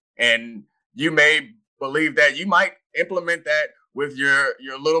that, and you may believe that. You might implement that with your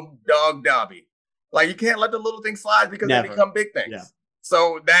little dog Dobby. Like, you can't let the little things slide because they become big things. Yeah.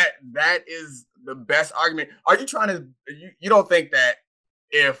 So that is the best argument. Are you trying to – you don't think that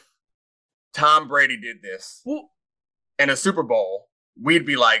if Tom Brady did this in a Super Bowl, we'd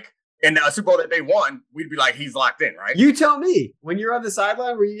be like – in a Super Bowl that they won, we'd be like, he's locked in, right? You tell me. When you're on the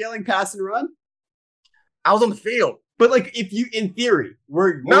sideline, were you yelling pass and run? I was on the field. But like, if you, in theory,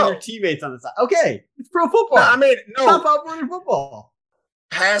 were your teammates on the side. Okay, it's pro football. No, I mean, no. Stop outwarding football.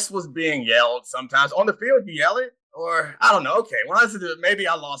 Pass was being yelled sometimes. On the field, you yell it? Or, I don't know. Okay, when I said maybe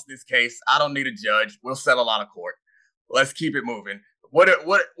I lost this case. I don't need a judge. We'll settle out of court. Let's keep it moving. What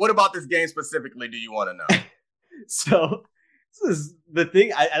about this game specifically do you want to know? So... This is the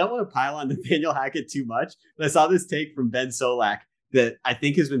thing. I don't want to pile on Nathaniel Hackett too much, but I saw this take from Ben Solak that I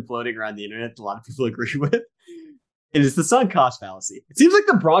think has been floating around the internet that a lot of people agree with. And it's the sunk cost fallacy. It seems like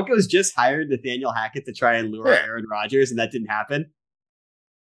the Broncos just hired Nathaniel Hackett to try and lure Aaron Rodgers, and that didn't happen.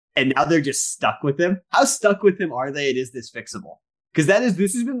 And now they're just stuck with him. How stuck with him are they? And is this fixable? Because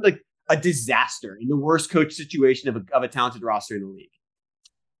this has been like a disaster in the worst coach situation of a talented roster in the league.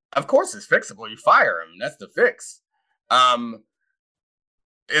 Of course it's fixable. You fire him. That's the fix.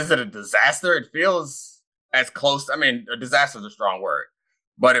 Is it a disaster? It feels as close. I mean, a disaster is a strong word,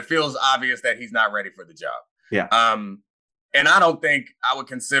 but it feels obvious that he's not ready for the job. Yeah. And I don't think I would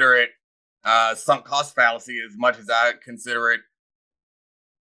consider it sunk cost fallacy as much as I consider it.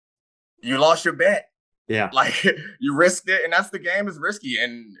 You lost your bet. Yeah. Like you risked it, and that's the game is risky.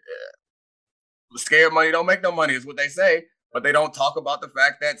 And scared money don't make no money is what they say, but they don't talk about the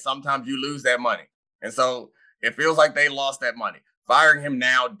fact that sometimes you lose that money. And so it feels like they lost that money. Firing him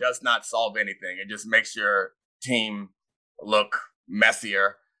now does not solve anything. It just makes your team look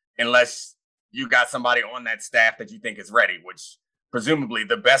messier unless you got somebody on that staff that you think is ready, which presumably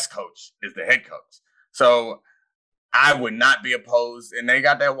the best coach is the head coach. So I would not be opposed. And they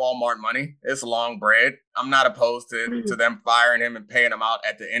got that Walmart money. It's long bread. I'm not opposed to them firing him and paying him out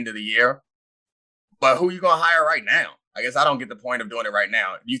at the end of the year. But who are you going to hire right now? I guess I don't get the point of doing it right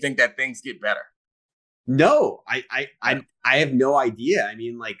now. Do you think that things get better? No, I have no idea. I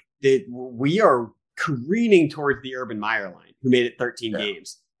mean, like we are careening towards the Urban Meyer line, who made it 13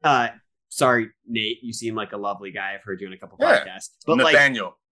 games. Sorry, Nate, you seem like a lovely guy. I've heard you on a couple podcasts. But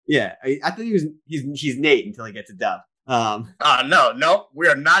Nathaniel. I thought he's Nate until he gets a dub. No, we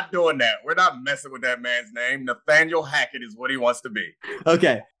are not doing that. We're not messing with that man's name. Nathaniel Hackett is what he wants to be.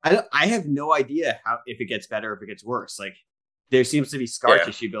 Okay, I have no idea if it gets better, if it gets worse. Like there seems to be scar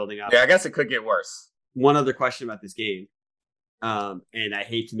tissue building up. Yeah, I guess it could get worse. One other question about this game, and I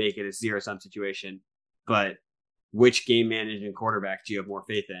hate to make it a zero-sum situation, but which game managing quarterback do you have more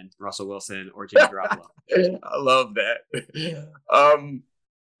faith in, Russell Wilson or Jimmy Garoppolo? I love that.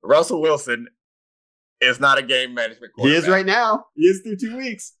 Russell Wilson is not a game management quarterback. He is right now. He is through 2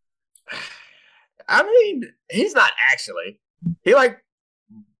 weeks. I mean, he's not actually. He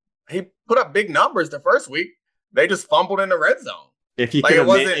put up big numbers the first week. They just fumbled in the red zone. If he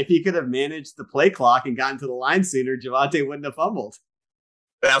could have managed the play clock and gotten to the line sooner, Javonte wouldn't have fumbled.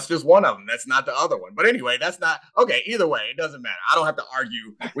 That's just one of them. That's not the other one. But anyway, that's not okay. Either way, it doesn't matter. I don't have to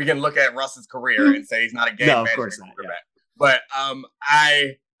argue. We can look at Russ's career and say he's not a game management quarterback. Yeah. But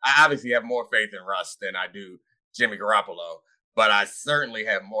I obviously have more faith in Russ than I do Jimmy Garoppolo. But I certainly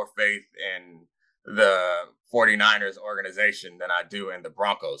have more faith in the 49ers organization than I do in the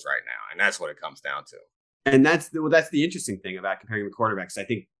Broncos right now. And that's what it comes down to. And that's the interesting thing about comparing the quarterbacks. I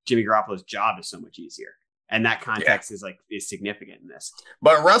think Jimmy Garoppolo's job is so much easier. And that context is significant in this.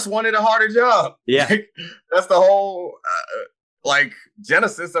 But Russ wanted a harder job. Yeah. That's the whole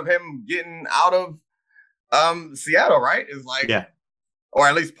genesis of him getting out of Seattle, right? Is or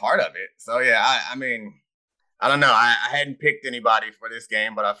at least part of it. So yeah, I mean, I don't know. I hadn't picked anybody for this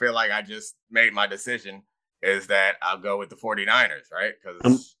game, but I feel like I just made my decision is that I'll go with the 49ers, right?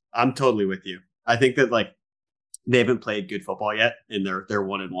 Because I'm totally with you. I think that they haven't played good football yet, and they're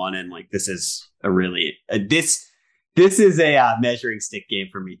 1-1, and this is this is a measuring stick game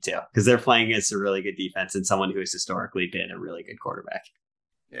for me too, because they're playing against a really good defense and someone who has historically been a really good quarterback.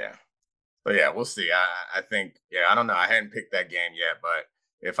 Yeah, but yeah, we'll see. I think I don't know. I hadn't picked that game yet, but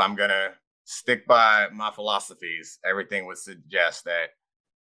if I'm gonna stick by my philosophies, everything would suggest that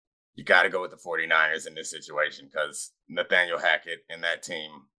you got to go with the 49ers in this situation because Nathaniel Hackett and that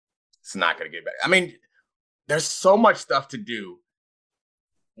team, it's not going to get better. I mean, there's so much stuff to do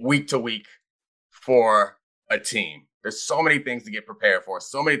week to week for a team. There's so many things to get prepared for,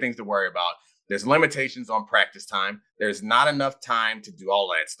 so many things to worry about. There's limitations on practice time. There's not enough time to do all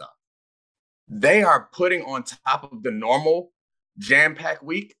that stuff. They are putting on top of the normal jam-packed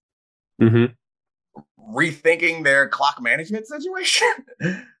week, rethinking their clock management situation.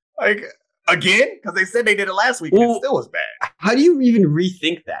 Again, because they said they did it last week and it still was bad. How do you even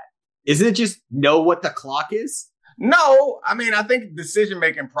rethink that? Isn't it just know what the clock is? No, I mean, I think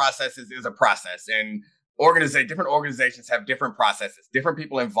decision-making processes is a process, and different organizations have different processes, different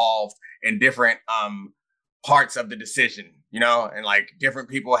people involved in different parts of the decision, and different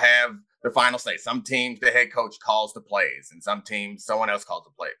people have the final say. Some teams, the head coach calls the plays, and some teams, someone else calls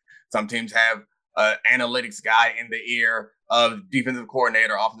the plays. Some teams have an analytics guy in the ear of defensive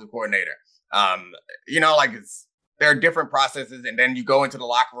coordinator, offensive coordinator. There are different processes, and then you go into the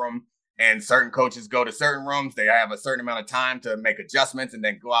locker room and certain coaches go to certain rooms. They have a certain amount of time to make adjustments and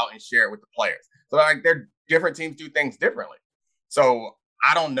then go out and share it with the players. So they're different teams do things differently. So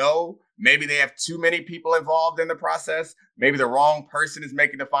I don't know. Maybe they have too many people involved in the process. Maybe the wrong person is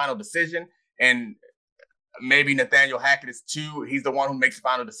making the final decision. And maybe Nathaniel Hackett he's the one who makes the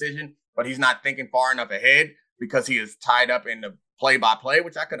final decision, but he's not thinking far enough ahead because he is tied up in the play-by-play,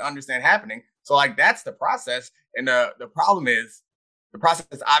 which I could understand happening. So that's the process. And the problem is the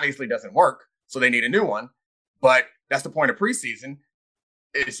process obviously doesn't work. So they need a new one. But that's the point of preseason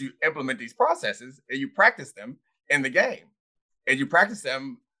is you implement these processes and you practice them in the game. And you practice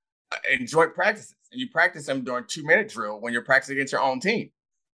them in joint practices. And you practice them during 2-minute drill when you're practicing against your own team.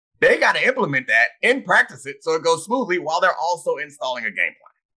 They got to implement that and practice it so it goes smoothly while they're also installing a game plan.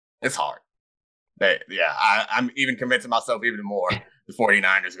 It's hard. I'm even convincing myself even more the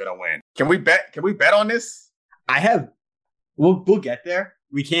 49ers are going to win. Can we bet on this? We'll get there.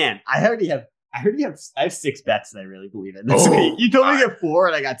 We can. I have 6 bets that I really believe in this week. You told me to get 4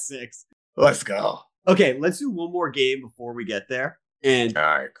 and I got 6. Let's go. Okay, let's do one more game before we get there. And all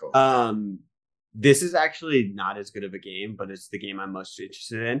right, cool. This is actually not as good of a game, but it's the game I'm most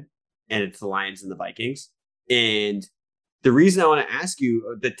interested in, and it's the Lions and the Vikings. And the reason I want to ask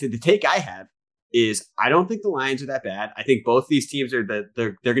you, the take I have is I don't think the Lions are that bad. I think both these teams are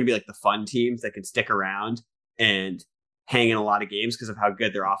they're going to be the fun teams that can stick around and hang in a lot of games because of how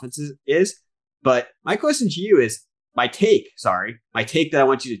good their offense is. But my question to you is my take that I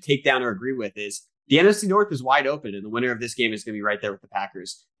want you to take down or agree with is the NFC North is wide open, and the winner of this game is going to be right there with the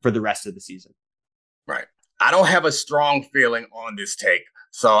Packers for the rest of the season. Right. I don't have a strong feeling on this take,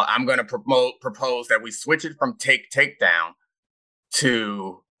 so I'm going to propose that we switch it from takedown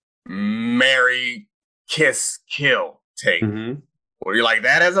to marry, kiss, kill take. Mm-hmm. Would you like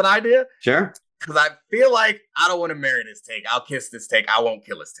that as an idea? Sure. Because I feel like I don't want to marry this take. I'll kiss this take. I won't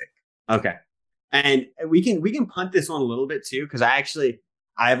kill this take. Okay. And we can punt this one a little bit too, because I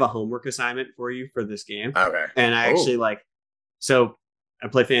have a homework assignment for you for this game. Okay. And I actually so I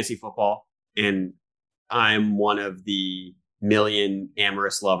play fantasy football, and I'm one of the million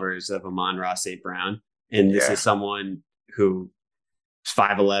amorous lovers of Amon-Ra St. Brown. And this is someone who is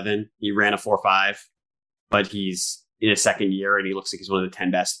 5'11". He ran a 4.5, but he's in his second year and he looks like he's one of the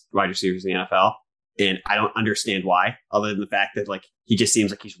 10 best wide receivers in the NFL. And I don't understand why, other than the fact that like he just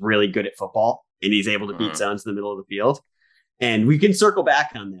seems like he's really good at football and he's able to beat zones in the middle of the field. And we can circle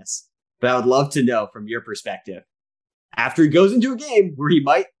back on this, but I would love to know from your perspective, after he goes into a game where he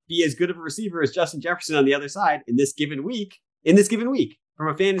might be as good of a receiver as Justin Jefferson on the other side in this given week, from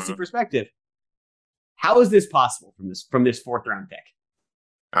a fantasy perspective, how is this possible from this 4th round pick?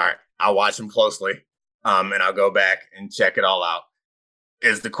 All right. I'll watch him closely. And I'll go back and check it all out.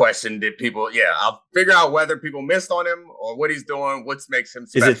 Is the question, did people, I'll figure out whether people missed on him or what he's doing, what makes him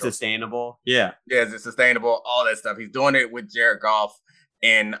special. Is it sustainable? Yeah. Yeah, is it sustainable? All that stuff. He's doing it with Jared Goff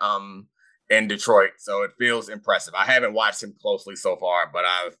in Detroit, so it feels impressive. I haven't watched him closely so far, but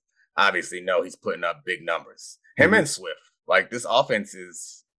I obviously know he's putting up big numbers. Him and Swift, like this offense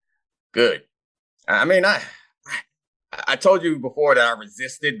is good. I mean, I told you before that I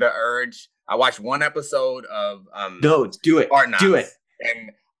resisted the urge. I watched one episode of No, do it. Do it.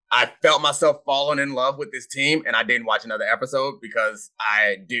 And I felt myself falling in love with this team, and I didn't watch another episode because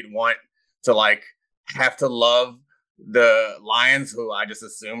I didn't want to like have to love the Lions, who I just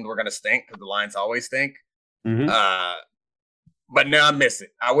assumed were going to stink because the Lions always stink. But now I miss it.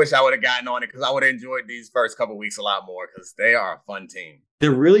 I wish I would have gotten on it because I would have enjoyed these first couple weeks a lot more because they are a fun team.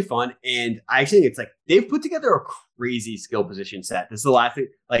 They're really fun. And I actually think it's like they've put together a crazy skill position set. This is the last thing,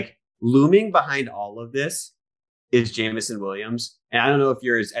 like looming behind all of this is Jameson Williams. And I don't know if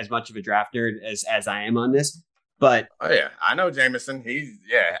you're as much of a draft nerd as I am on this, but I know Jameson. He's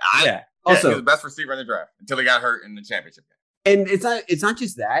also he's the best receiver in the draft until he got hurt in the championship game. And it's not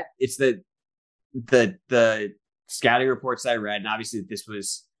just that. It's the scouting reports that I read, and obviously this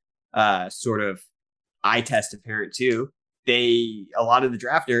was sort of eye test apparent too. A lot of the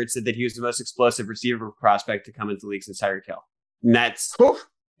draft nerds said that he was the most explosive receiver prospect to come into the league since Tyreek Hill. And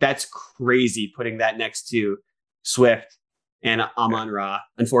that's crazy, putting that next to Swift and Amon-Ra.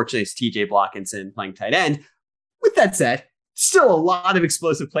 Unfortunately, it's TJ Blockinson playing tight end. With that said, still a lot of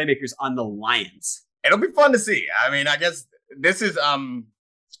explosive playmakers on the Lions. It'll be fun to see. I mean, I guess this is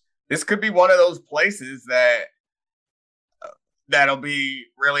this could be one of those places that'll be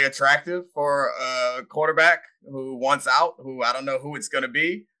really attractive for a quarterback who wants out, who I don't know who it's going to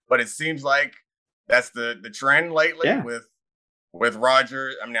be, but it seems like that's the trend lately with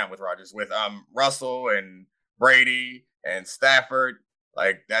Rodgers. I mean, not with Rodgers, with Russell and Brady and Stafford,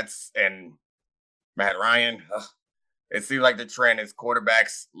 and Matt Ryan. It seems like the trend is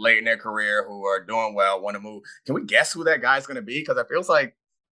quarterbacks late in their career who are doing well want to move. Can we guess who that guy's going to be? Because it feels like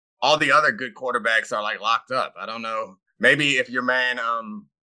all the other good quarterbacks are like locked up. I don't know. Maybe if your man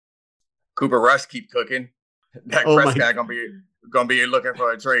Cooper Rush keep cooking, Dak Prescott gonna be looking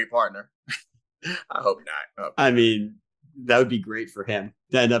for a trade partner. I hope not. I mean, that would be great for him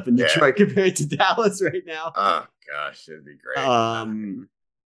to end up in Detroit compared to Dallas right now. Oh gosh, it'd be great.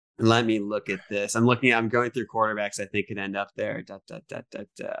 Let me look at this. I'm going through quarterbacks I think could end up there.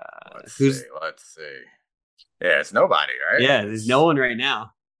 Let's see. Yeah, it's nobody, right? Yeah, there's no one right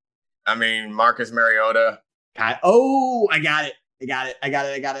now. I mean, Marcus Mariota. I got it.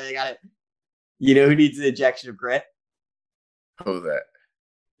 You know who needs an injection of grit? Who's that?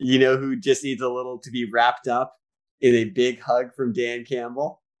 You know who just needs a little to be wrapped up in a big hug from Dan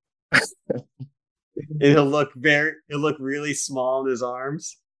Campbell? And he'll look really small in his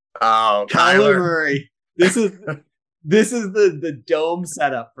arms. Oh, Kyler Murray. This is the dome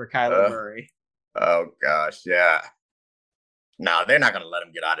setup for Kyler Murray. Oh gosh, yeah. No, they're not gonna let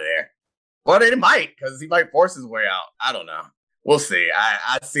him get out of there. Well, they might, because he might force his way out. I don't know. We'll see.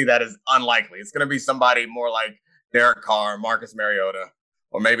 I see that as unlikely. It's going to be somebody more like Derek Carr, Marcus Mariota,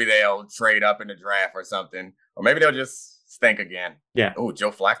 or maybe they'll trade up in the draft or something, or maybe they'll just stink again. Yeah. Oh,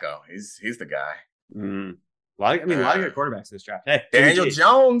 Joe Flacco. He's the guy. A lot of good quarterbacks in this draft. Hey, Daniel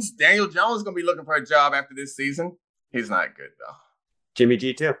Jones. Daniel Jones is going to be looking for a job after this season. He's not good though. Jimmy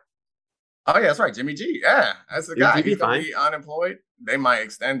G too. Oh yeah, that's right. Jimmy G. Yeah, that's the guy. He's going to be unemployed. They might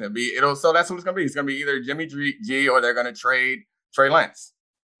extend him. So that's what it's going to be. It's going to be either Jimmy G or they're going to trade Trey Lance.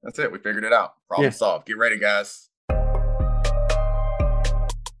 That's it. We figured it out. Problem solved. Get ready, guys.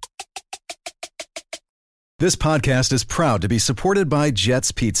 This podcast is proud to be supported by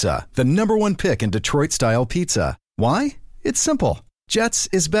Jets Pizza, the #1 pick in Detroit-style pizza. Why? It's simple. Jets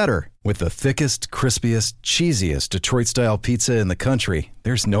is better. With the thickest, crispiest, cheesiest Detroit-style pizza in the country,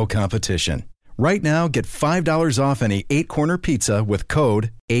 there's no competition. Right now, get $5 off any 8-corner pizza with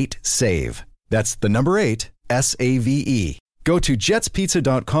code 8SAVE. That's the number 8, SAVE. Go to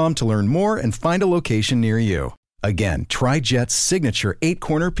jetspizza.com to learn more and find a location near you. Again, try Jet's signature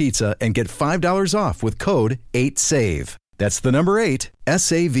 8-corner pizza and get $5 off with code 8SAVE. That's the number 8,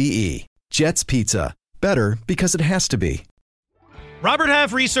 SAVE. Jet's Pizza. Better because it has to be. Robert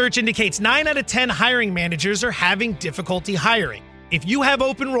Half research indicates 9 out of 10 hiring managers are having difficulty hiring. If you have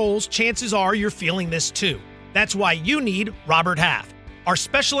open roles, chances are you're feeling this too. That's why you need Robert Half. Our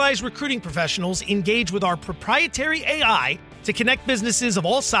specialized recruiting professionals engage with our proprietary AI to connect businesses of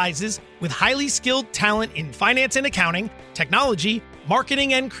all sizes with highly skilled talent in finance and accounting, technology,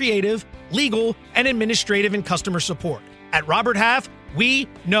 marketing and creative, legal, and administrative and customer support. At Robert Half, we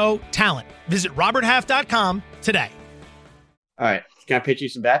know talent. Visit roberthalf.com today. All right. Can I pitch you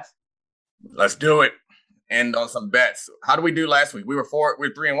some bets? Let's do it. End on some bets. How did we do last week? We were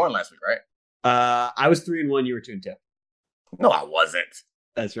 3-1 last week, right? I was 3-1. You were 2-2. No, I wasn't.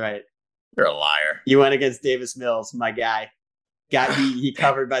 That's right. You're a liar. You went against Davis Mills, my guy. He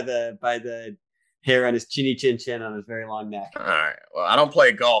covered by the hair on his chinny chin chin on his very long neck. All right. Well, I don't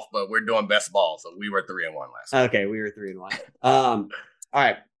play golf, but we're doing best ball, so we were 3-1 last week. Okay, we were 3-1. All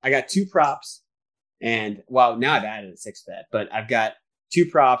right. I got 2 props, and now I've added a 6th bet, but I've got 2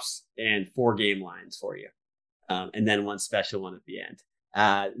 props and 4 game lines for you, and then 1 special one at the end.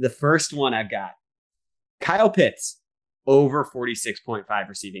 The first one I've got Kyle Pitts over 46.5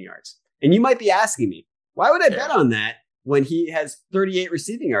 receiving yards, and you might be asking me, why would I bet on that when he has 38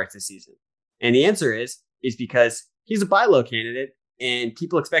 receiving yards this season? And the answer is because he's a buy low candidate, and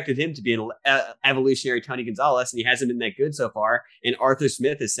people expected him to be an evolutionary Tony Gonzalez, and he hasn't been that good so far. And Arthur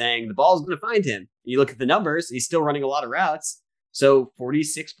Smith is saying the ball's going to find him. You look at the numbers, he's still running a lot of routes. So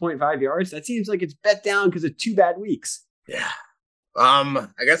 46.5 yards, that seems like it's bet down because of 2 bad weeks. Yeah. I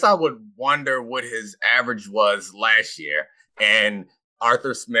guess I would wonder what his average was last year. And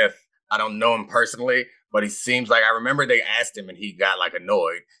Arthur Smith, I don't know him personally, but he seems like, I remember they asked him and he got like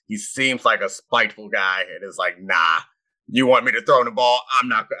annoyed. He seems like a spiteful guy and is like, nah, you want me to throw the ball? I'm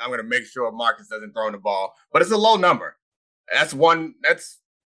going to make sure Marcus doesn't throw the ball. But it's a low number. That's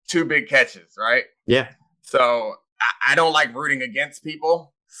 2 big catches, right? Yeah. So I don't like rooting against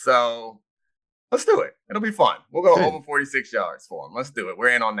people. So let's do it. It'll be fun. We'll go over 46 yards for him. Let's do it. We're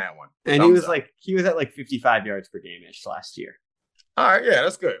in on that one. And he was at like 55 yards per game-ish last year. All right, yeah,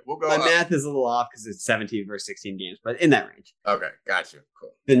 that's good. We'll go. My math is a little off because it's 17 versus 16 games, but in that range. Okay, got you.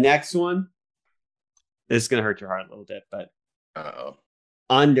 Cool. The next one, this is going to hurt your heart a little bit, but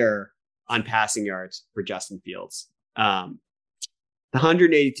under on passing yards for Justin Fields. The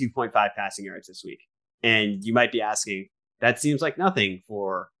 182.5 passing yards this week. And you might be asking, that seems like nothing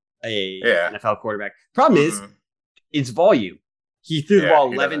for a NFL quarterback. Problem is, it's volume. He threw the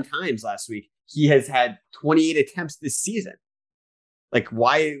ball 11 times last week. He has had 28 attempts this season. Like,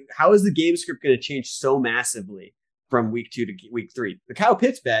 how is the game script going to change so massively from week 2 to week 3? The Kyle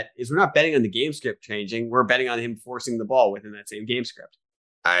Pitts bet is we're not betting on the game script changing. We're betting on him forcing the ball within that same game script.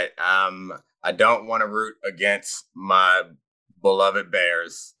 I don't want to root against my beloved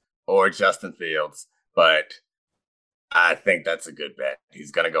Bears or Justin Fields, but I think that's a good bet.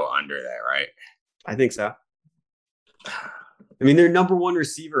 He's going to go under that, right? I think so. I mean, their number 1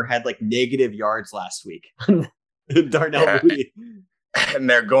 receiver had like negative yards last week. Darnell Mooney. And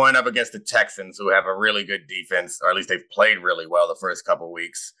they're going up against the Texans, who have a really good defense, or at least they've played really well the first couple of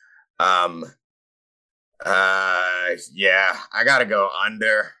weeks. I got to go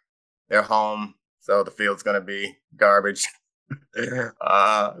under. They're home, so the field's going to be garbage. We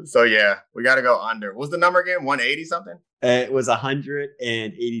got to go under. What was the number again? 180 something? It was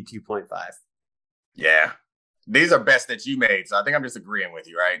 182.5. Yeah. These are bets that you made, so I think I'm just agreeing with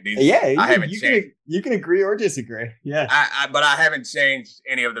you, right? I haven't changed. You can agree or disagree. Yeah, but I haven't changed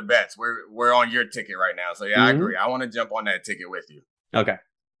any of the bets. We're on your ticket right now, so I agree. I want to jump on that ticket with you. Okay.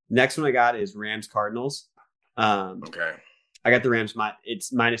 Next one I got is Rams Cardinals. Okay. I got the Rams.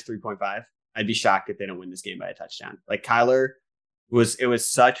 It's minus 3.5. I'd be shocked if they don't win this game by a touchdown. Like Kyler it was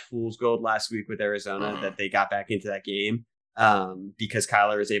such fool's gold last week with Arizona that they got back into that game. Because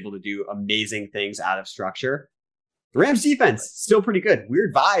Kyler is able to do amazing things out of structure. The Rams defense still pretty good.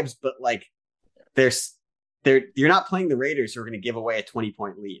 Weird vibes, but like you're not playing the Raiders who are going to give away a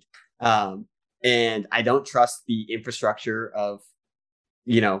 20-point lead. And I don't trust the infrastructure of,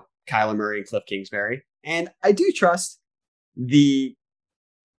 Kyler Murray and Cliff Kingsbury. And I do trust the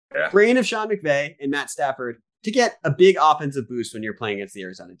brain of Sean McVay and Matt Stafford to get a big offensive boost when you're playing against the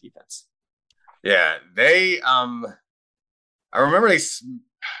Arizona defense. Yeah, I remember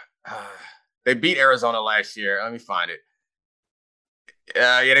they beat Arizona last year. Let me find it.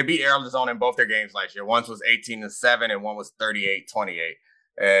 They beat Arizona in both their games last year. One was 18-7 and one was 38-28.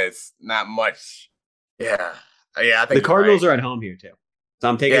 It's not much. Yeah, Yeah, I think the Cardinals are at home here too, so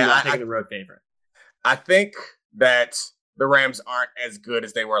I'm taking the road favorite. I think that the Rams aren't as good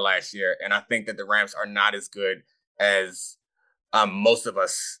as they were last year, and I think that the Rams are not as good as most of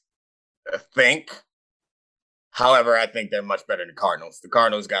us think. However, I think they're much better than the Cardinals. The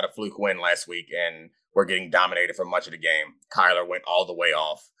Cardinals got a fluke win last week, and we're getting dominated for much of the game. Kyler went all the way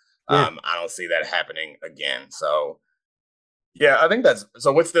off. I don't see that happening again. So, yeah, I think that's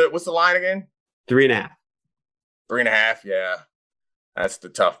so. What's the line again? 3.5. 3.5. Yeah, that's the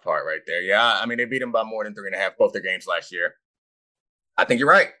tough part right there. Yeah, I mean they beat them by more than 3.5 both their games last year. I think you're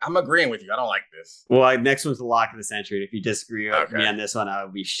right. I'm agreeing with you. I don't like this. Well, next one's the lock of the century. If you disagree with me on this one, I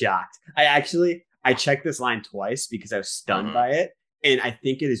would be shocked. I checked this line twice because I was stunned by it, and I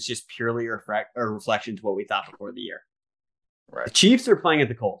think it is just purely a reflection to what we thought before the year. Right. The Chiefs are playing at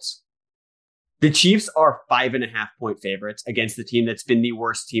the Colts. The Chiefs are 5.5-point favorites against the team that's been the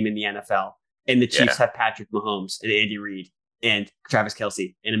worst team in the NFL. And the Chiefs have Patrick Mahomes and Andy Reid and Travis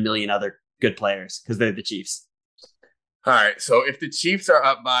Kelce and a million other good players because they're the Chiefs. All right. So if the Chiefs are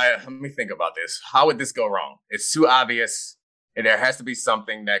up by, let me think about this. How would this go wrong? It's too obvious. And there has to be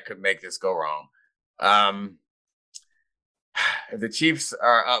something that could make this go wrong. If the Chiefs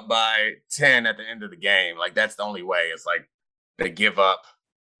are up by 10 at the end of the game, like that's the only way. It's like they give up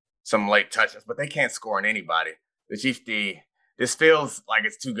some late touches, but they can't score on anybody. The Chiefs D, this feels like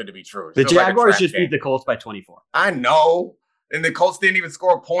it's too good to be true. The Jaguars just beat the Colts by 24. I know. And the Colts didn't even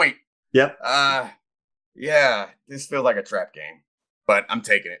score a point. Yep. Yeah, this feels like a trap game, but I'm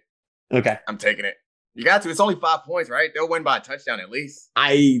taking it. Okay. I'm taking it. You got to. It's only 5 points, right? They'll win by a touchdown at least.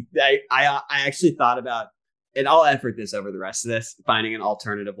 I actually thought about, and I'll effort this over the rest of this, finding an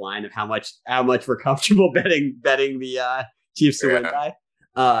alternative line of how much we're comfortable betting the Chiefs to win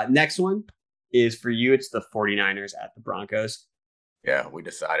by. Next one is for you. It's the 49ers at the Broncos. Yeah, we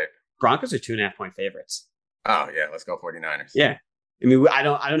decided. Broncos are 2.5-point favorites. Oh yeah, let's go 49ers. Yeah. I mean, I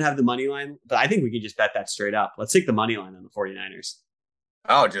don't have the money line, but I think we can just bet that straight up. Let's take the money line on the 49ers.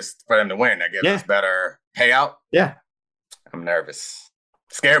 Oh, just for them to win. I guess it's better payout. Yeah. I'm nervous.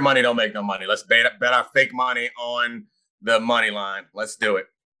 Scared money don't make no money. Let's bet our fake money on the money line. Let's do it.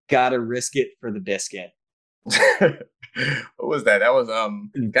 Gotta risk it for the biscuit. What was that? That was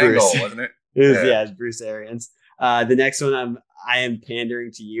Gangle, wasn't it? It's Bruce Arians. The next one, I am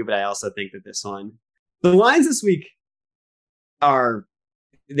pandering to you, but I also think that this one, the lines this week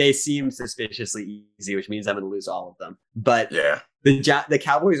they seem suspiciously easy, which means I'm going to lose all of them. But the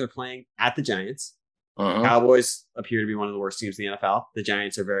Cowboys are playing at the Giants. Cowboys appear to be one of the worst teams in the NFL. The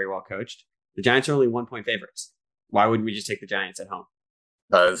Giants are very well coached. The Giants are only 1-point favorites. Why wouldn't we just take the Giants at home?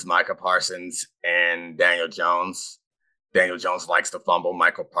 Because Micah Parsons and Daniel Jones. Daniel Jones likes to fumble.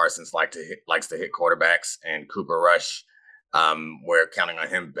 Michael Parsons likes to hit quarterbacks, and Cooper Rush. We're counting on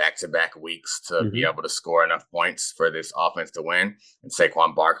him back-to-back weeks to be able to score enough points for this offense to win. And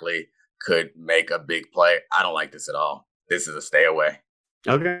Saquon Barkley could make a big play. I don't like this at all. This is a stay away.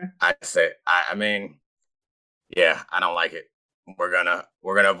 Okay. I don't like it. We're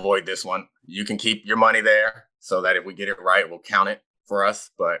gonna avoid this one. You can keep your money there so that if we get it right, we'll count it for us.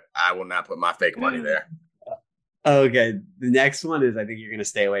 But I will not put my fake money there. Okay. The next one is, I think you're gonna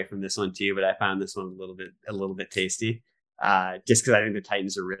stay away from this one too, but I found this one a little bit tasty. Just because I think the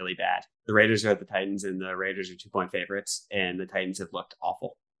Titans are really bad. The Raiders are at the Titans, and the Raiders are 2-point favorites, and the Titans have looked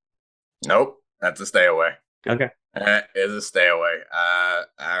awful. Nope, that's a stay away. Okay, that is a stay away.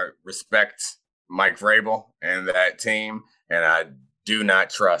 I respect Mike Vrabel and that team, and I do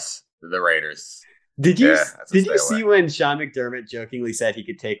not trust the Raiders. Did you see when Sean McDermott jokingly said he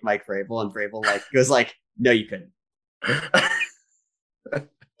could take Mike Vrabel, and Vrabel goes like, "No, you couldn't." I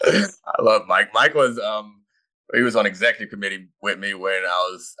love Mike. Mike was he was on executive committee with me when I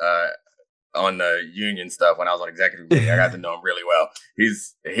was on the union stuff. When I was on executive committee, I got to know him really well.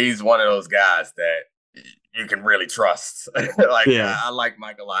 He's one of those guys that you can really trust. I like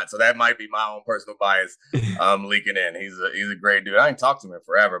Mike a lot, so that might be my own personal bias leaking in. He's a great dude. I ain't talked to him in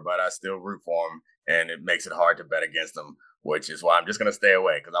forever, but I still root for him, and it makes it hard to bet against him, which is why I'm just gonna stay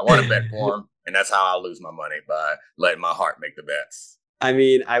away because I want to bet for him, and that's how I'll lose my money, by letting my heart make the bets. I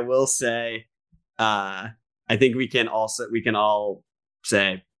mean, I will say, I think we can all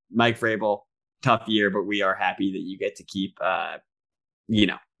say Mike Vrabel, tough year, but we are happy that you get to keep,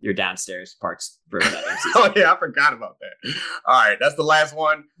 your downstairs parts for another season. Oh yeah, I forgot about that. All right, that's the last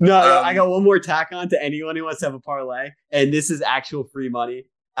one. No, I got one more tack on to anyone who wants to have a parlay, and this is actual free money.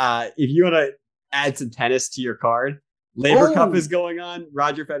 If you want to add some tennis to your card, Labor Cup is going on.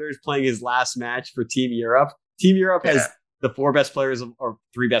 Roger Federer is playing his last match for Team Europe. Team Europe has the 3 best players of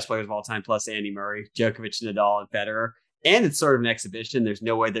all time, plus Andy Murray, Djokovic, Nadal, and Federer. And it's sort of an exhibition. There's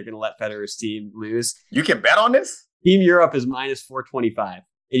no way they're going to let Federer's team lose. You can bet on this? Team Europe is minus 425.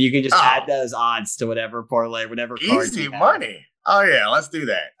 And you can just add those odds to whatever parlay, whatever card. Easy money. Oh, yeah, let's do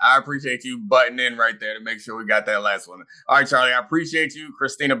that. I appreciate you butting in right there to make sure we got that last one. All right, Charlie, I appreciate you.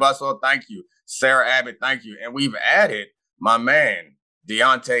 Christina Buswell, thank you. Sarah Abbott, thank you. And we've added my man,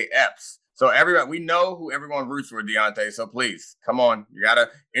 Deontay Epps. So everybody, we know who everyone roots for, Deontay. So please, come on. You got to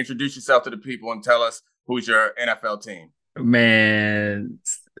introduce yourself to the people and tell us who's your NFL team. Man.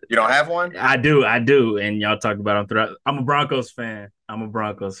 You don't have one? I do. And y'all talked about them throughout. I'm a Broncos fan.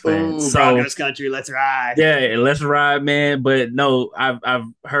 Ooh, so, Broncos country, let's ride. Yeah, let's ride, man. But no, I've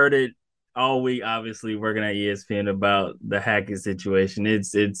heard it all week, obviously, working at ESPN about the Hackett situation.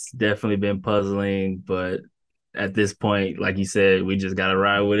 It's definitely been puzzling, but at this point, like you said, we just gotta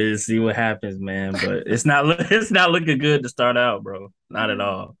ride with it and see what happens, man. But it's not looking good to start out, bro. Not at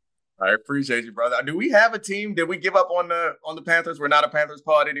all. I appreciate you, brother. Do we have a team? Did we give up on the Panthers? We're not a Panthers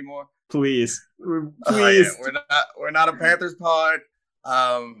pod anymore. Please. Yeah, we're not a Panthers pod.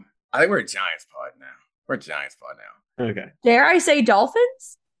 I think we're a Giants pod now. Okay. Dare I say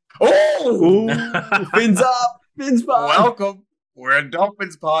Dolphins? Oh, fins up, fins pod. Welcome. We're a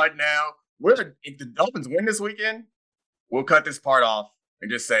Dolphins pod now. If the Dolphins win this weekend, we'll cut this part off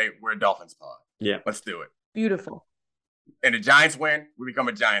and just say we're a Dolphins pod. Yeah, let's do it. Beautiful. And the Giants win, we become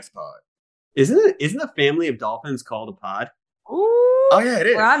a Giants pod. Isn't a family of dolphins called a pod? Ooh, oh yeah, it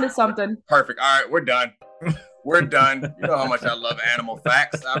is. We're onto something. Perfect. All right, we're done. We're done. You know how much I love animal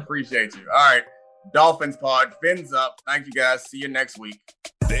facts. I appreciate you. All right, Dolphins pod, fins up. Thank you guys. See you next week.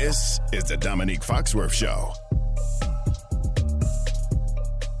 This is the Dominique Foxworth Show.